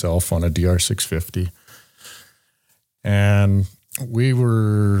by himself on a DR650. And we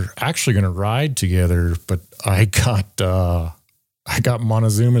were actually going to ride together, but I got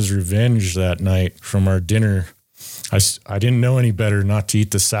Montezuma's revenge that night from our dinner. I didn't know any better not to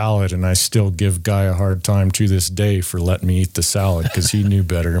eat the salad, and I still give Guy a hard time to this day for letting me eat the salad because he knew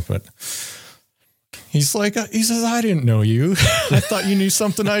better. But he says, I didn't know you. I thought you knew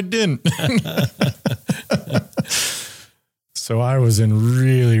something I didn't. So I was in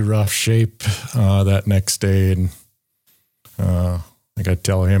really rough shape that next day, and I got to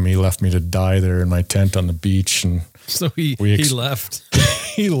tell him he left me to die there in my tent on the beach, and So he left.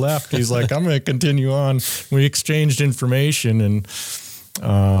 He left. He's like, I'm going to continue on. We exchanged information and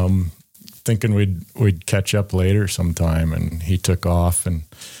thinking we'd catch up later sometime, and he took off. And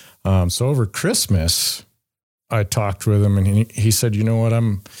so over Christmas, I talked with him, and he said, you know what,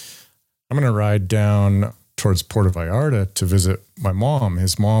 I'm going to ride down towards Puerto Vallarta to visit my mom.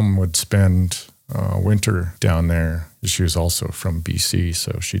 His mom would spend winter down there. She was also from BC,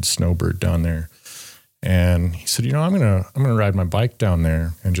 so she'd snowbird down there. And he said, you know, I'm gonna ride my bike down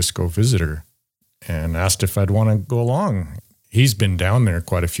there and just go visit her, and asked if I'd want to go along. He's been down there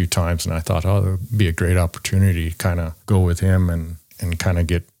quite a few times, and I thought, oh, it would be a great opportunity to kind of go with him and kind of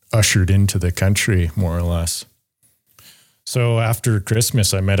get ushered into the country more or less. So after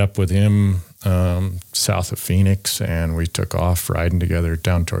Christmas, I met up with him south of Phoenix, and we took off riding together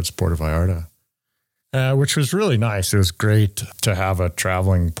down towards Puerto Vallarta, which was really nice. It was great to have a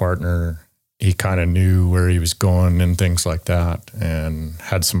traveling partner. He kind of knew where he was going and things like that, and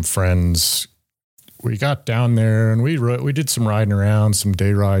had some friends. We got down there and we did some riding around, some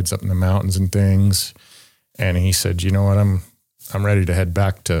day rides up in the mountains and things. And he said, you know what, I'm ready to head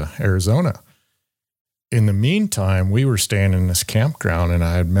back to Arizona. In the meantime, we were staying in this campground, and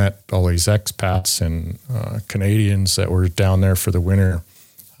I had met all these expats and Canadians that were down there for the winter.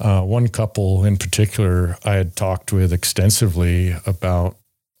 One couple in particular I had talked with extensively about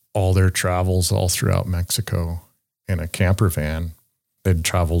all their travels all throughout Mexico in a camper van. They'd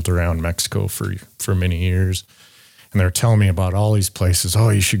traveled around Mexico for many years. And they're telling me about all these places. Oh,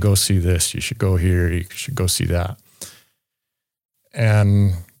 you should go see this. You should go here. You should go see that.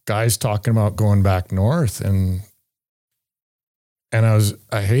 And guys talking about going back north. And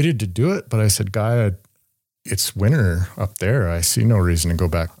I hated to do it, but I said, Guy, it's winter up there. I see no reason to go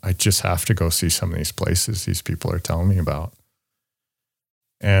back. I just have to go see some of these places these people are telling me about.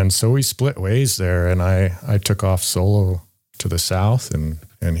 And so we split ways there, and I took off solo to the south, and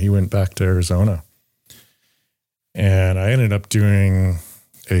he went back to Arizona. And I ended up doing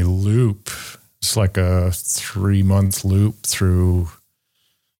a loop. It's like a 3-month loop through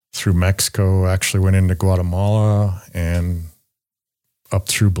Mexico. I actually went into Guatemala and up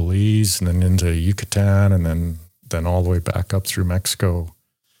through Belize, and then into Yucatan, and then all the way back up through Mexico.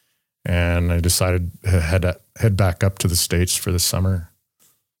 And I decided to head back up to the States for the summer.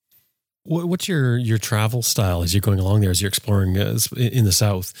 What's your travel style as you're going along there, as you're exploring in the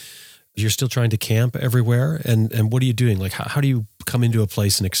South? You're still trying to camp everywhere, and what are you doing? Like, how do you come into a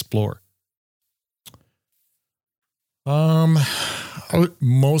place and explore?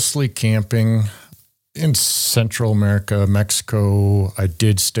 Mostly camping in Central America, Mexico. I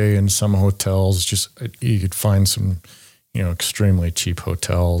did stay in some hotels. Just you could find some, extremely cheap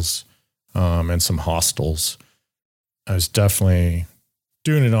hotels, and some hostels. I was definitely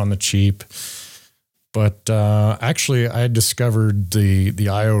doing it on the cheap, but actually I discovered the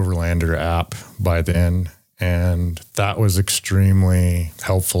iOverlander app by then, and that was extremely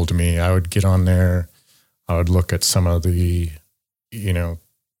helpful to me. I would get on there, I would look at some of the,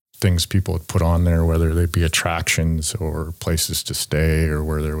 things people would put on there, whether they be attractions or places to stay or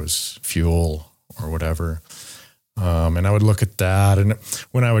where there was fuel or whatever. And I would look at that, and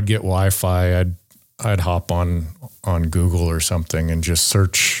when I would get Wi-Fi, I'd hop on Google or something and just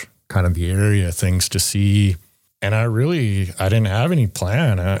search kind of the area, things to see. And I didn't have any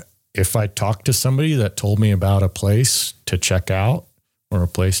plan. If I talked to somebody that told me about a place to check out or a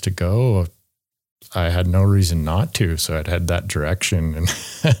place to go, I had no reason not to. So I'd head that direction. And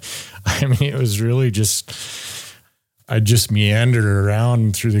I mean, it was really I just meandered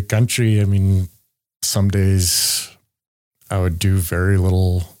around through the country. I mean, some days I would do very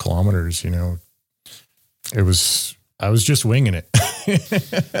little kilometers, I was just winging it.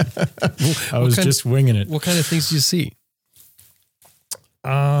 Just winging it. What kind of things do you see?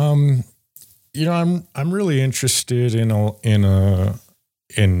 I'm really interested in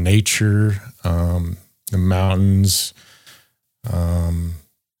nature, the mountains.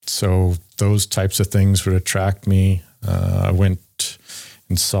 So those types of things would attract me. I went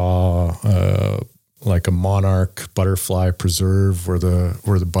and saw like a monarch butterfly preserve where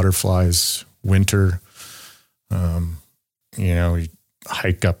the butterflies winter. You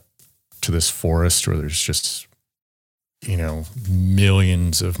hike up to this forest where there's just,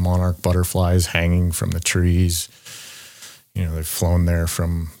 millions of monarch butterflies hanging from the trees. They've flown there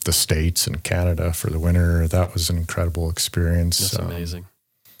from the States and Canada for the winter. That was an incredible experience. That's amazing.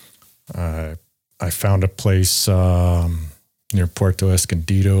 I found a place near Puerto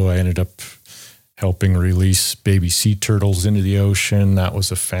Escondido. I ended up helping release baby sea turtles into the ocean. That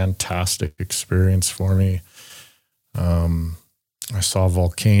was a fantastic experience for me. I saw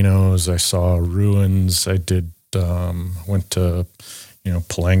volcanoes. I saw ruins. I went to,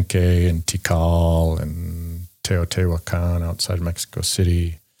 Palenque and Tikal and Teotihuacan outside Mexico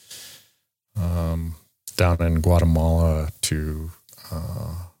City. Down in Guatemala to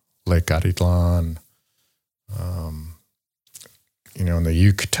Lake Atitlan. In the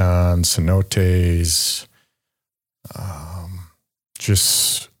Yucatan, cenotes,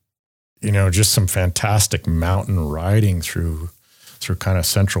 just some fantastic mountain riding through kind of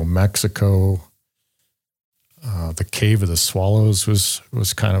central Mexico. The Cave of the Swallows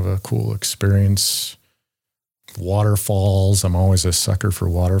was kind of a cool experience. Waterfalls. I'm always a sucker for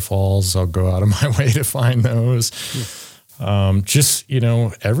waterfalls. I'll go out of my way to find those.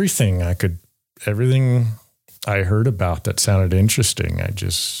 Everything I heard about that sounded interesting, I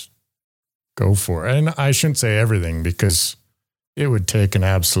just go for it. And I shouldn't say everything because it would take an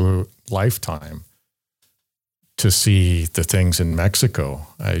absolute lifetime to see the things in Mexico.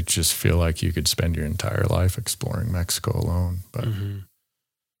 I just feel like you could spend your entire life exploring Mexico alone. But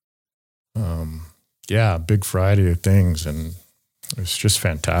big variety of things, and it was just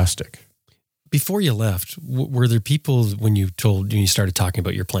fantastic. Before you left, were there people when you started talking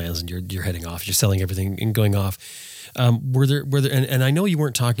about your plans and you're heading off, you're selling everything and going off? Were there and I know you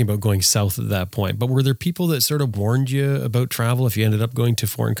weren't talking about going south at that point, but were there people that sort of warned you about travel if you ended up going to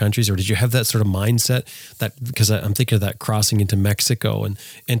foreign countries, or did you have that sort of mindset because I'm thinking of that crossing into Mexico and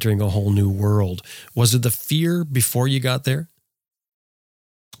entering a whole new world? Was it the fear before you got there?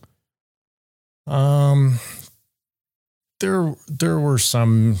 There were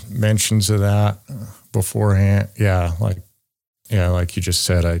some mentions of that beforehand. Like you just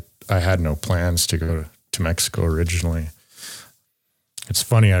said, I had no plans to go to Mexico originally. It's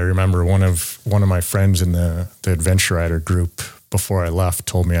funny. I remember one of my friends in the Adventure Rider group before I left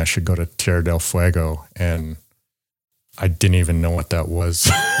told me I should go to Tierra del Fuego, and I didn't even know what that was.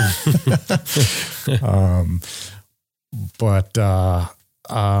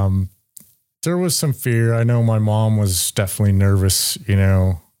 There was some fear. I know my mom was definitely nervous,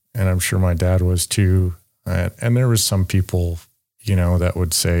 and I'm sure my dad was too. And there was some people, that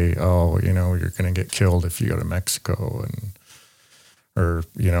would say, oh, you're going to get killed if you go to Mexico, or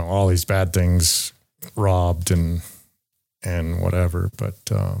all these bad things, robbed and whatever. But,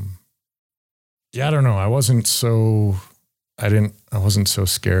 I don't know. I wasn't so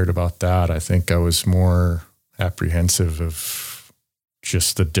scared about that. I think I was more apprehensive of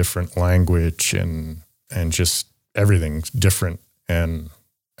just the different language and just everything's different, and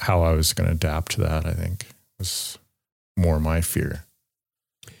how I was going to adapt to that, I think, was more my fear.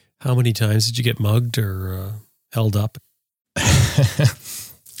 How many times did you get mugged or held up?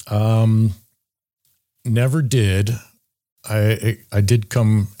 Never did. I did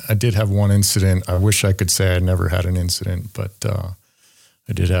have one incident. I wish I could say I never had an incident, but I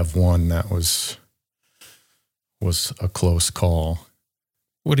did have one that was a close call.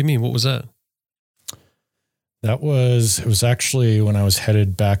 What do you mean? What was that? It was actually when I was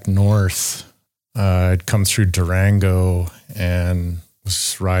headed back north. I'd come through Durango and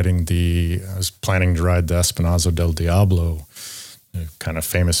was planning to ride the Espinazo del Diablo, a kind of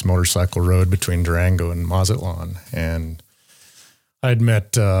famous motorcycle road between Durango and Mazatlan. And I'd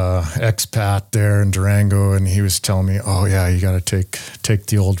met expat there in Durango, and he was telling me, oh yeah, you got to take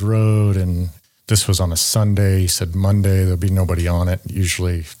the old road. And this was on a Sunday. He said Monday there'll be nobody on it.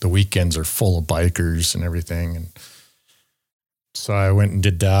 Usually the weekends are full of bikers and everything. And so I went and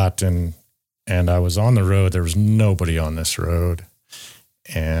did that, and I was on the road. There was nobody on this road.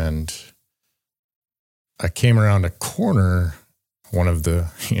 And I came around a corner, one of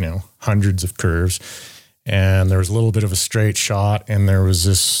the, hundreds of curves, and there was a little bit of a straight shot, and there was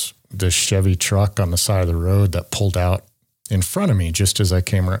this Chevy truck on the side of the road that pulled out in front of me just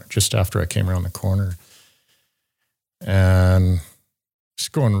after I came around the corner. And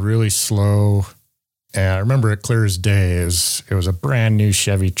just going really slow. And I remember it clear as day. It was a brand new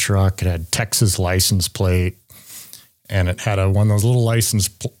Chevy truck. It had Texas license plate, and it had one of those little license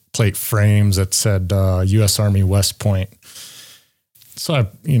plate frames that said U.S. Army West Point. So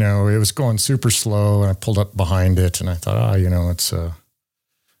it was going super slow, and I pulled up behind it, and I thought, it's a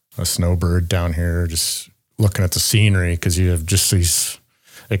snowbird down here just looking at the scenery because you have just these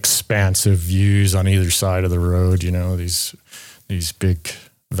expansive views on either side of the road, you know, these big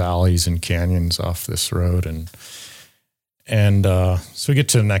valleys and canyons off this road. And so we get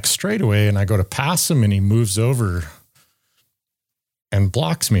to the next straightaway and I go to pass him and he moves over and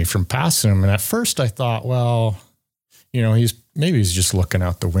blocks me from passing him. And at first I thought, well, you know, he's just looking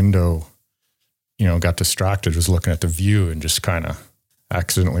out the window, you know, got distracted, was looking at the view and just kind of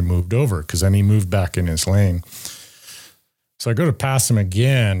accidentally moved over because then he moved back in his lane. So I go to pass him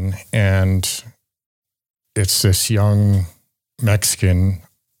again and it's this young Mexican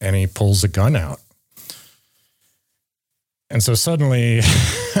and he pulls a gun out. And so suddenly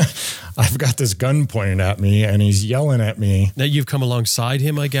I've got this gun pointed at me and he's yelling at me. Now you've come alongside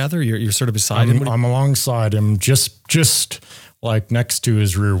him, I gather? You're sort of beside him? I'm alongside him, just like next to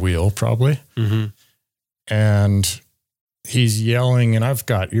his rear wheel probably. Mm-hmm. And he's yelling and I've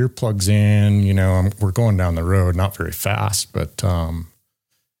got earplugs in, you know, we're going down the road, not very fast, but,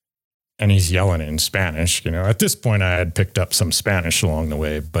 and he's yelling in Spanish, you know. At this point I had picked up some Spanish along the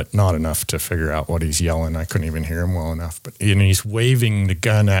way, but not enough to figure out what he's yelling. I couldn't even hear him well enough, and he's waving the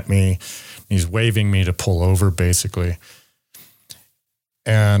gun at me. He's waving me to pull over basically.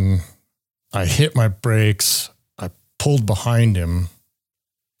 And I hit my brakes. I pulled behind him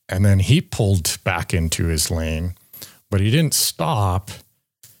and then he pulled back into his lane, but he didn't stop.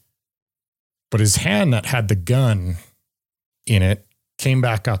 But his hand that had the gun in it came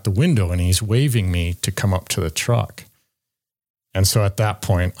back out the window and he's waving me to come up to the truck. And so at that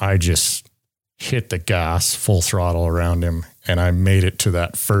point, I just hit the gas full throttle around him and I made it to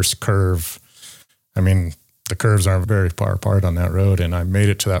that first curve. I mean, the curves aren't very far apart on that road. And I made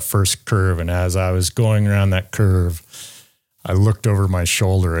it to that first curve. And as I was going around that curve, I looked over my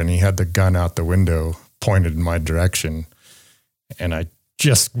shoulder and he had the gun out the window pointed in my direction. And I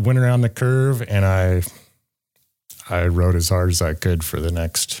just went around the curve and I rode as hard as I could for the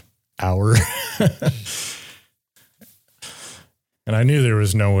next hour. And I knew there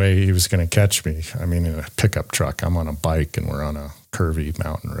was no way he was going to catch me. I mean, in a pickup truck, I'm on a bike and we're on a curvy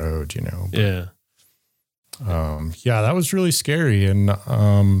mountain road, you know. But, yeah, that was really scary. And,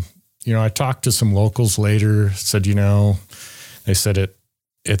 you know, I talked to some locals later, said, you know, they said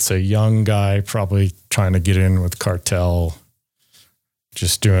it's a young guy probably trying to get in with cartel,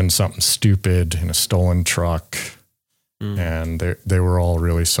 just doing something stupid in a stolen truck. And they were all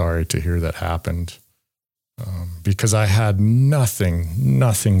really sorry to hear that happened because I had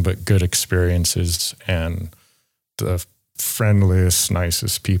nothing but good experiences and the friendliest,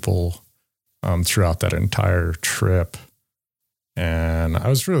 nicest people throughout that entire trip. And I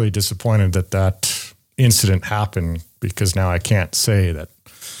was really disappointed that incident happened because now I can't say that,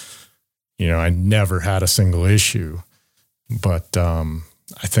 you know, I never had a single issue, but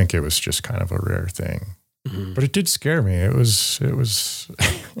I think it was just kind of a rare thing. Mm-hmm. But it did scare me. It was it was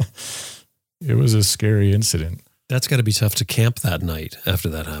a scary incident. That's got to be tough to camp that night after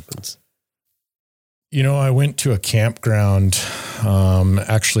that happens. You know, I went to a campground,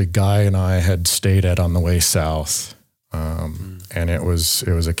 actually Guy and I had stayed at on the way south. And it was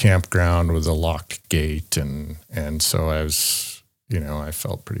a campground with a locked gate. And so I was, you know, I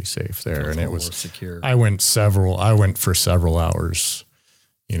felt pretty safe there. And it was secure. I went for several hours,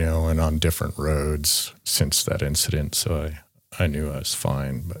 you know, and on different roads since that incident. So I knew I was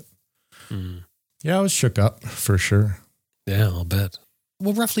fine, but yeah, I was shook up for sure. Yeah, I'll bet.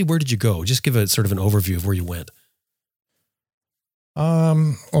 Well, roughly where did you go? Just give a sort of an overview of where you went.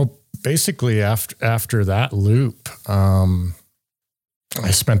 Well, basically after that loop,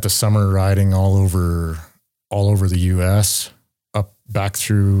 I spent the summer riding all over the US, back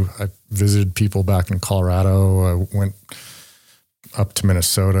through, I visited people back in Colorado. I went up to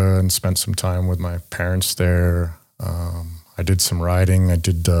Minnesota and spent some time with my parents there. I did some riding. I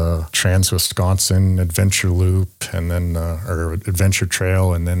did the Trans-Wisconsin Adventure Loop and then, or Adventure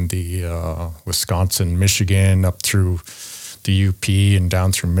Trail, and then the Wisconsin, Michigan, up through the UP and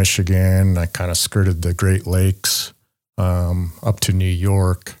down through Michigan. I kind of skirted the Great Lakes up to New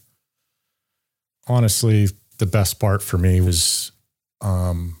York. Honestly, the best part for me was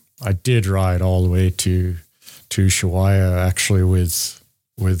I did ride all the way to Ushuaia, actually with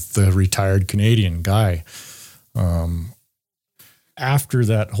the retired Canadian Guy. After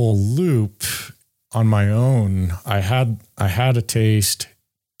that whole loop on my own, I had a taste,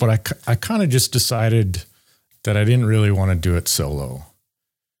 but I kind of just decided that I didn't really want to do it solo.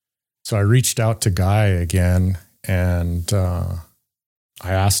 So I reached out to Guy again and I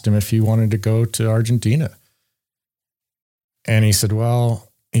asked him if he wanted to go to Argentina. And he said,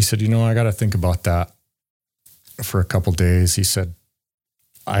 you know, I got to think about that for a couple days. He said,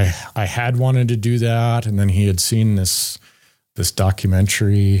 I had wanted to do that, and then he had seen this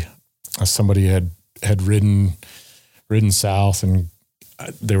documentary. Somebody had ridden south, and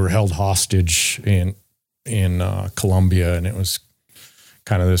they were held hostage in Colombia, and it was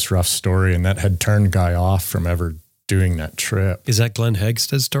kind of this rough story, and that had turned Guy off from ever doing that trip. Is that Glenn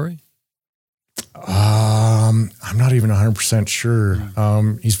Hagsted's story? I'm not even 100% sure.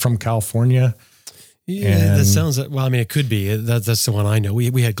 He's from California. Yeah, that sounds, well, I mean, it could be. That's the one I know.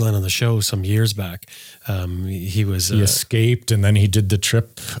 We had Glenn on the show some years back. He escaped, and then he did the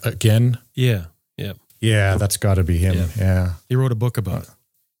trip again. Yeah. Yeah, that's got to be him. Yeah. He wrote a book about it.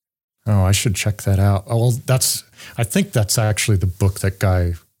 Oh, I should check that out. Oh, well, I think that's actually the book that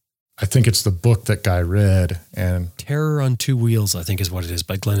Guy read. And Terror on Two Wheels, I think is what it is,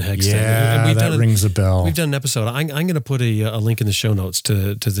 by Glenn Hagstead. Yeah, that rings a bell. We've done an episode. I'm going to put a link in the show notes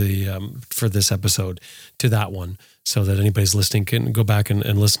to the for this episode to that one, so that anybody's listening can go back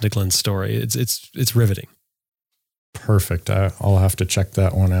and listen to Glenn's story. It's riveting. Perfect. I'll have to check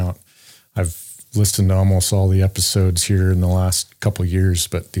that one out. I've listened to almost all the episodes here in the last couple of years,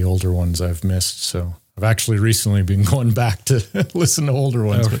 but the older ones I've missed. So I've actually recently been going back to listen to older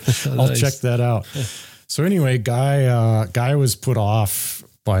ones, but I'll check that out. So anyway, Guy was put off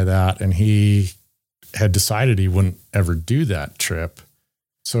by that, and he had decided he wouldn't ever do that trip.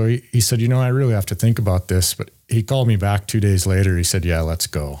 So he said, I really have to think about this, but he called me back 2 days later. He said, yeah, let's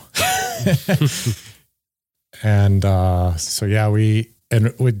go. And so, yeah, with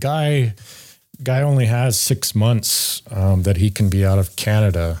Guy only has 6 months that he can be out of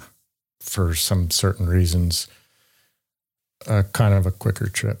Canada for some certain reasons. Kind of a quicker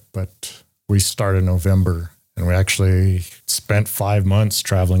trip, but we start in November, and we actually spent 5 months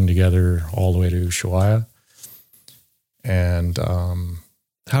traveling together all the way to Ushuaia. And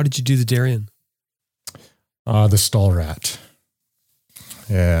how did you do the Darien? The stall rat.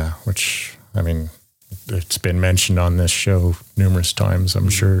 Yeah, which, I mean, it's been mentioned on this show numerous times, I'm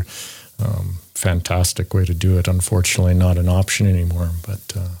sure. Fantastic way to do it. Unfortunately, not an option anymore.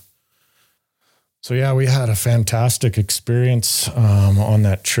 But so, yeah, we had a fantastic experience on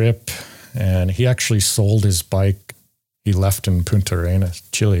that trip. And he actually sold his bike. He left in Punta Arenas,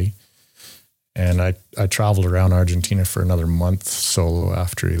 Chile. And I traveled around Argentina for another month solo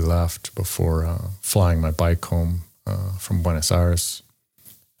after he left, before flying my bike home from Buenos Aires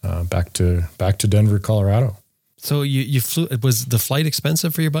back to Denver, Colorado. So you flew. Was the flight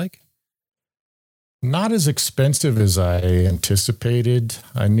expensive for your bike? Not as expensive as I anticipated.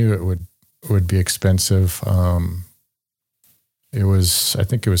 I knew it would be expensive. I think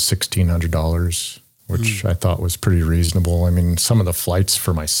it was $1,600, which I thought was pretty reasonable. I mean, some of the flights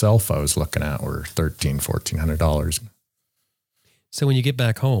for myself I was looking at were $1,400. So when you get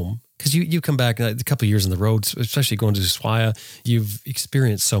back home, because you come back a couple of years on the road, especially going to Ushuaia, you've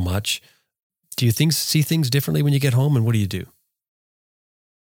experienced so much. Do you see things differently when you get home, and what do you do?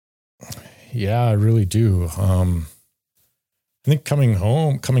 Yeah, I really do. I think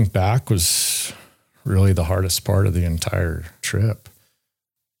coming back was really the hardest part of the entire trip.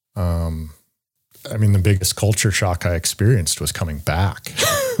 I mean, the biggest culture shock I experienced was coming back.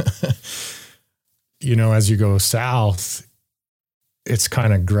 As you go south, it's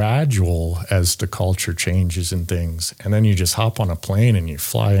kind of gradual as the culture changes and things. And then you just hop on a plane and you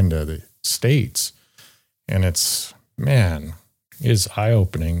fly into the States, and it's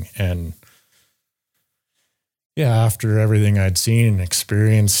eye-opening. And yeah, after everything I'd seen and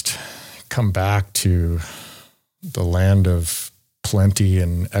experienced, come back to the land of plenty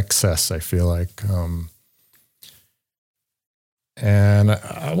and excess, I feel like. And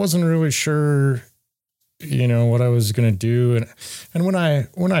I wasn't really sure, what I was going to do. And when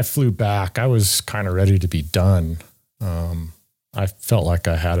I flew back, I was kind of ready to be done. I felt like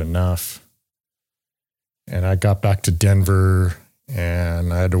I had enough. And I got back to Denver,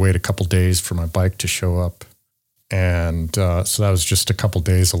 and I had to wait a couple days for my bike to show up. And so that was just a couple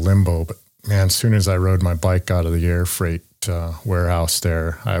days of limbo. But man, as soon as I rode my bike out of the air freight warehouse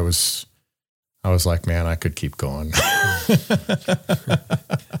there, I was like, man, I could keep going.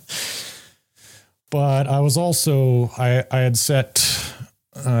 But I was also, I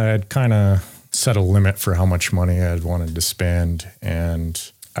had kind of set a limit for how much money I had wanted to spend.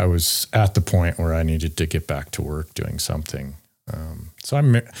 And I was at the point where I needed to get back to work doing something. So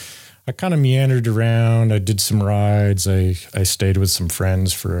I kind of meandered around. I did some rides. I stayed with some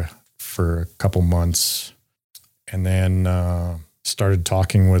friends for a couple months, and then started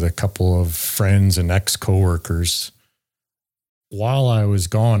talking with a couple of friends and ex-coworkers. While I was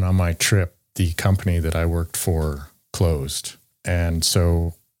gone on my trip, the company that I worked for closed. And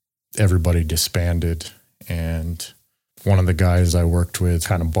so everybody disbanded, and one of the guys I worked with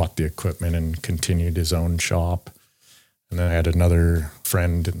kind of bought the equipment and continued his own shop. And then I had another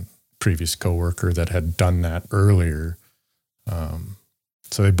friend and previous coworker that had done that earlier.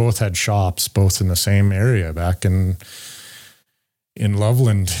 So they both had shops, both in the same area back in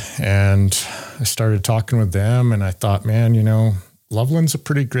Loveland. And I started talking with them and I thought, man, you know, Loveland's a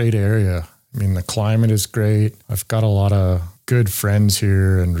pretty great area. I mean, the climate is great. I've got a lot of good friends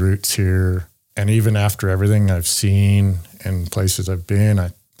here and roots here. And even after everything I've seen and places I've been,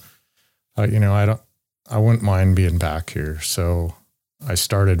 I wouldn't mind being back here. So I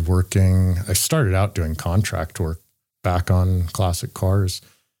started out doing contract work back on classic cars,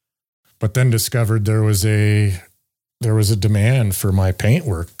 but then discovered there was a demand for my paint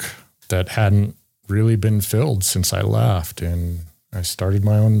work that hadn't really been filled since I left. And I started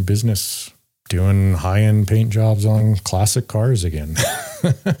my own business doing high-end paint jobs on classic cars again.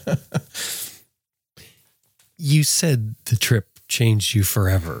 You said the trip changed you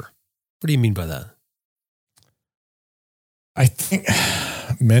forever. What do you mean by that? I think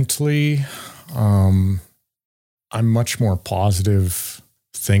mentally, I'm much more positive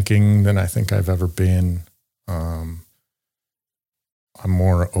thinking than I think I've ever been. I'm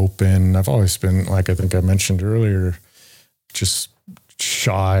more open. I've always been, like I think I mentioned earlier, just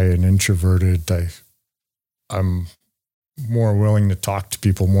shy and introverted. I'm more willing to talk to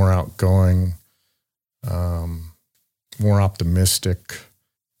people, more outgoing, more optimistic.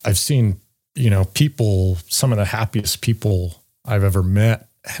 I've seen, people, some of the happiest people I've ever met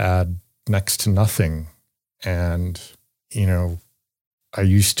had next to nothing. And, I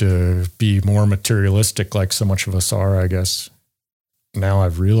used to be more materialistic like so much of us are, I guess. Now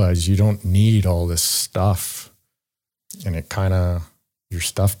I've realized you don't need all this stuff. And your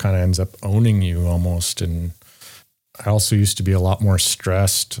stuff kind of ends up owning you almost. And I also used to be a lot more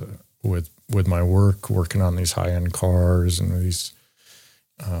stressed with my work, working on these high-end cars and these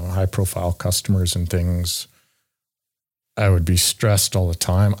high-profile customers and things. I would be stressed all the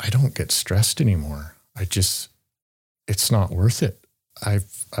time. I don't get stressed anymore. It's not worth it. I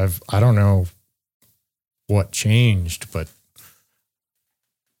don't know what changed, but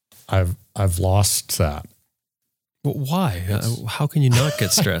I've lost that. Well, why? How can you not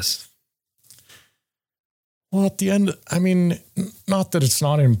get stressed? Well, at the end, I mean, not that it's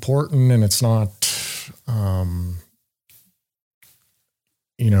not important and it's not, I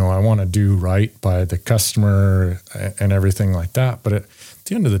want to do right by the customer and everything like that. But at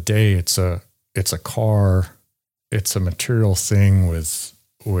the end of the day, it's a car. It's a material thing with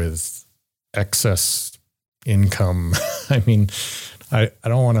excess income. I mean, I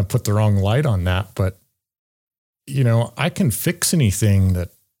don't want to put the wrong light on that, but I can fix anything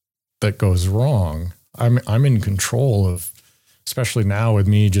that goes wrong. I'm in control of, especially now with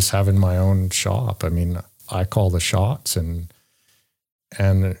me just having my own shop. I mean, I call the shots and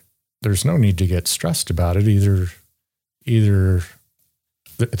there's no need to get stressed about it. Either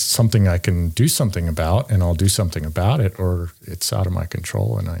it's something I can do something about and I'll do something about it, or it's out of my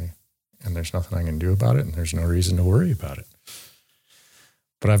control and there's nothing I can do about it and there's no reason to worry about it.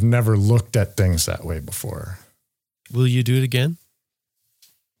 But I've never looked at things that way before. Will you do it again?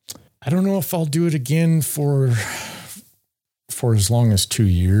 I don't know if I'll do it again for as long as 2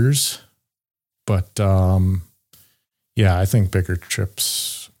 years, but yeah, I think bigger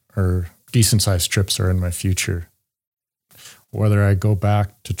trips or decent sized trips are in my future. Whether I go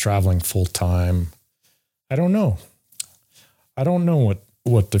back to traveling full time, I don't know. I don't know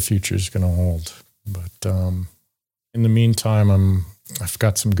what the future is going to hold, but in the meantime, I've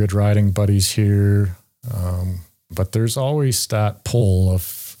got some good riding buddies here, but there's always that pull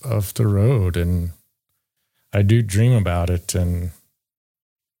of the road, and I do dream about it, and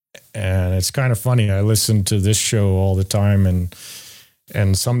it's kind of funny. I listen to this show all the time,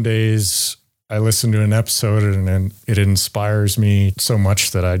 and some days I listen to an episode and it inspires me so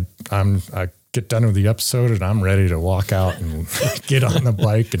much that I get done with the episode and I'm ready to walk out and get on the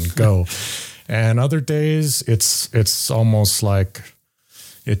bike and go. And other days it's almost like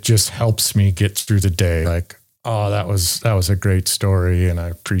it just helps me get through the day. Like, oh, that was a great story and I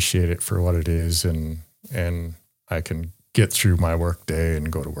appreciate it for what it is. And I can get through my work day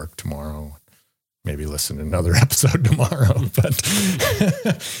and go to work tomorrow. Maybe listen to another episode tomorrow, but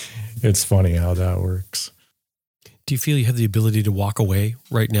it's funny how that works. Do you feel you have the ability to walk away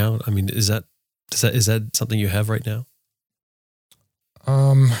right now? I mean, is that something you have right now?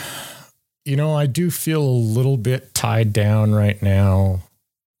 I do feel a little bit tied down right now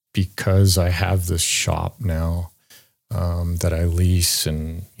because I have this shop now that I lease,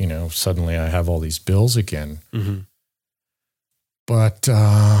 and suddenly I have all these bills again. Mm-hmm. But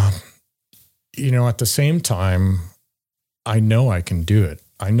at the same time, I know I can do it.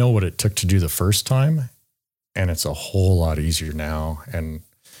 I know what it took to do the first time, and it's a whole lot easier now. And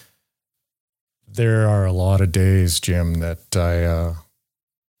there are a lot of days, Jim, that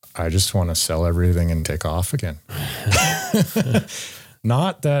I just want to sell everything and take off again.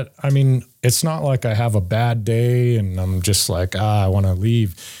 Not that, I mean, it's not like I have a bad day and I'm just like, I want to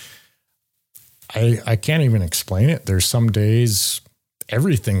leave. I can't even explain it. There's some days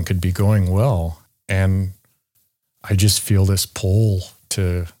everything could be going well, and I just feel this pull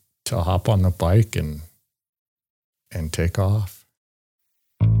to hop on the bike and take off.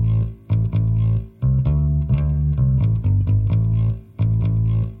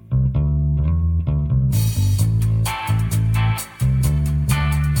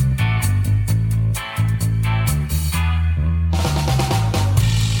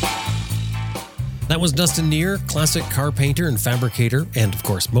 That was Dustin Nere, classic car painter and fabricator, and of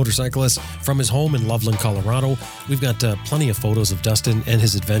course, motorcyclist from his home in Loveland, Colorado. We've got plenty of photos of Dustin and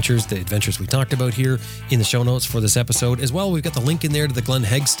his adventures, the adventures we talked about here in the show notes for this episode. As well, we've got the link in there to the Glenn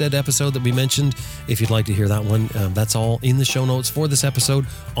Hegstead episode that we mentioned. If you'd like to hear that one, that's all in the show notes for this episode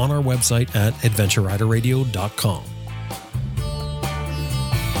on our website at adventureriderradio.com.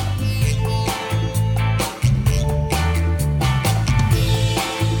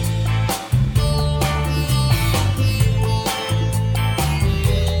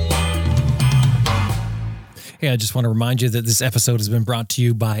 Hey, I just want to remind you that this episode has been brought to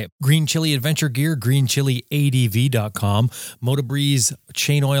you by Green Chili Adventure Gear, greenchiliadv.com, Motobreeze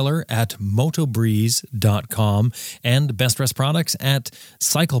Chain Oiler at motobreeze.com, and Best Rest Products at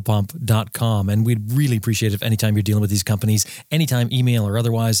cyclepump.com. And we'd really appreciate it if anytime you're dealing with these companies, anytime email or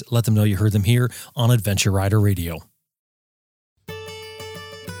otherwise, let them know you heard them here on Adventure Rider Radio.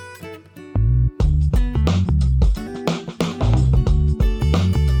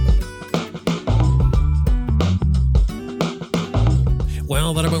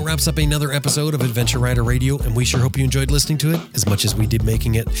 Well, that about wraps up another episode of Adventure Rider Radio, and we sure hope you enjoyed listening to it as much as we did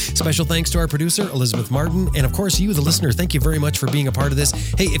making it. Special thanks to our producer, Elizabeth Martin, and of course, you, the listener. Thank you very much for being a part of this.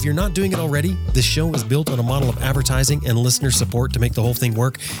 Hey, if you're not doing it already, this show is built on a model of advertising and listener support to make the whole thing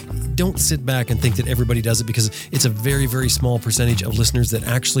work. Don't sit back and think that everybody does it, because it's a very, very small percentage of listeners that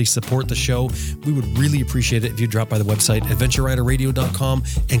actually support the show. We would really appreciate it if you drop by the website, adventureriderradio.com,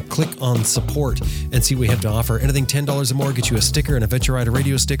 and click on support and see what we have to offer. Anything $10 or more gets you a sticker, an Adventure Rider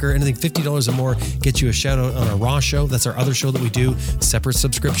Radio sticker. Anything $50 or more gets you a shout out on our Raw show. That's our other show that we do, separate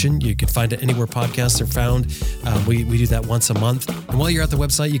subscription. You can find it anywhere podcasts are found. We do that once a month. And while you're at the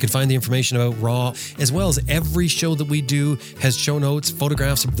website, you can find the information about Raw, as well as every show that we do has show notes,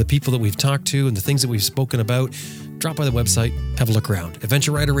 photographs of the people that we've talked to and the things that we've spoken about. Drop by the website, have a look around,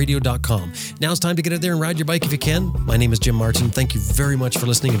 adventureriderradio.com. Now it's time to get out there and ride your bike if you can. My name is Jim Martin. Thank you very much for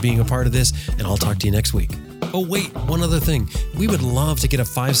listening and being a part of this, and I'll talk to you next week. Oh, wait, one other thing. We would love to get a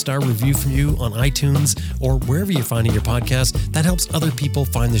 5-star review from you on iTunes or wherever you're finding your podcast. That helps other people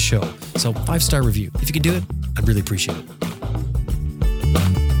find the show. So 5-star review. If you can do it, I'd really appreciate it.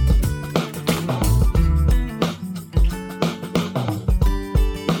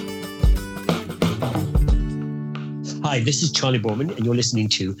 Hi, this is Charlie Borman, and you're listening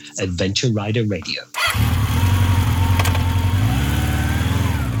to Adventure Rider Radio.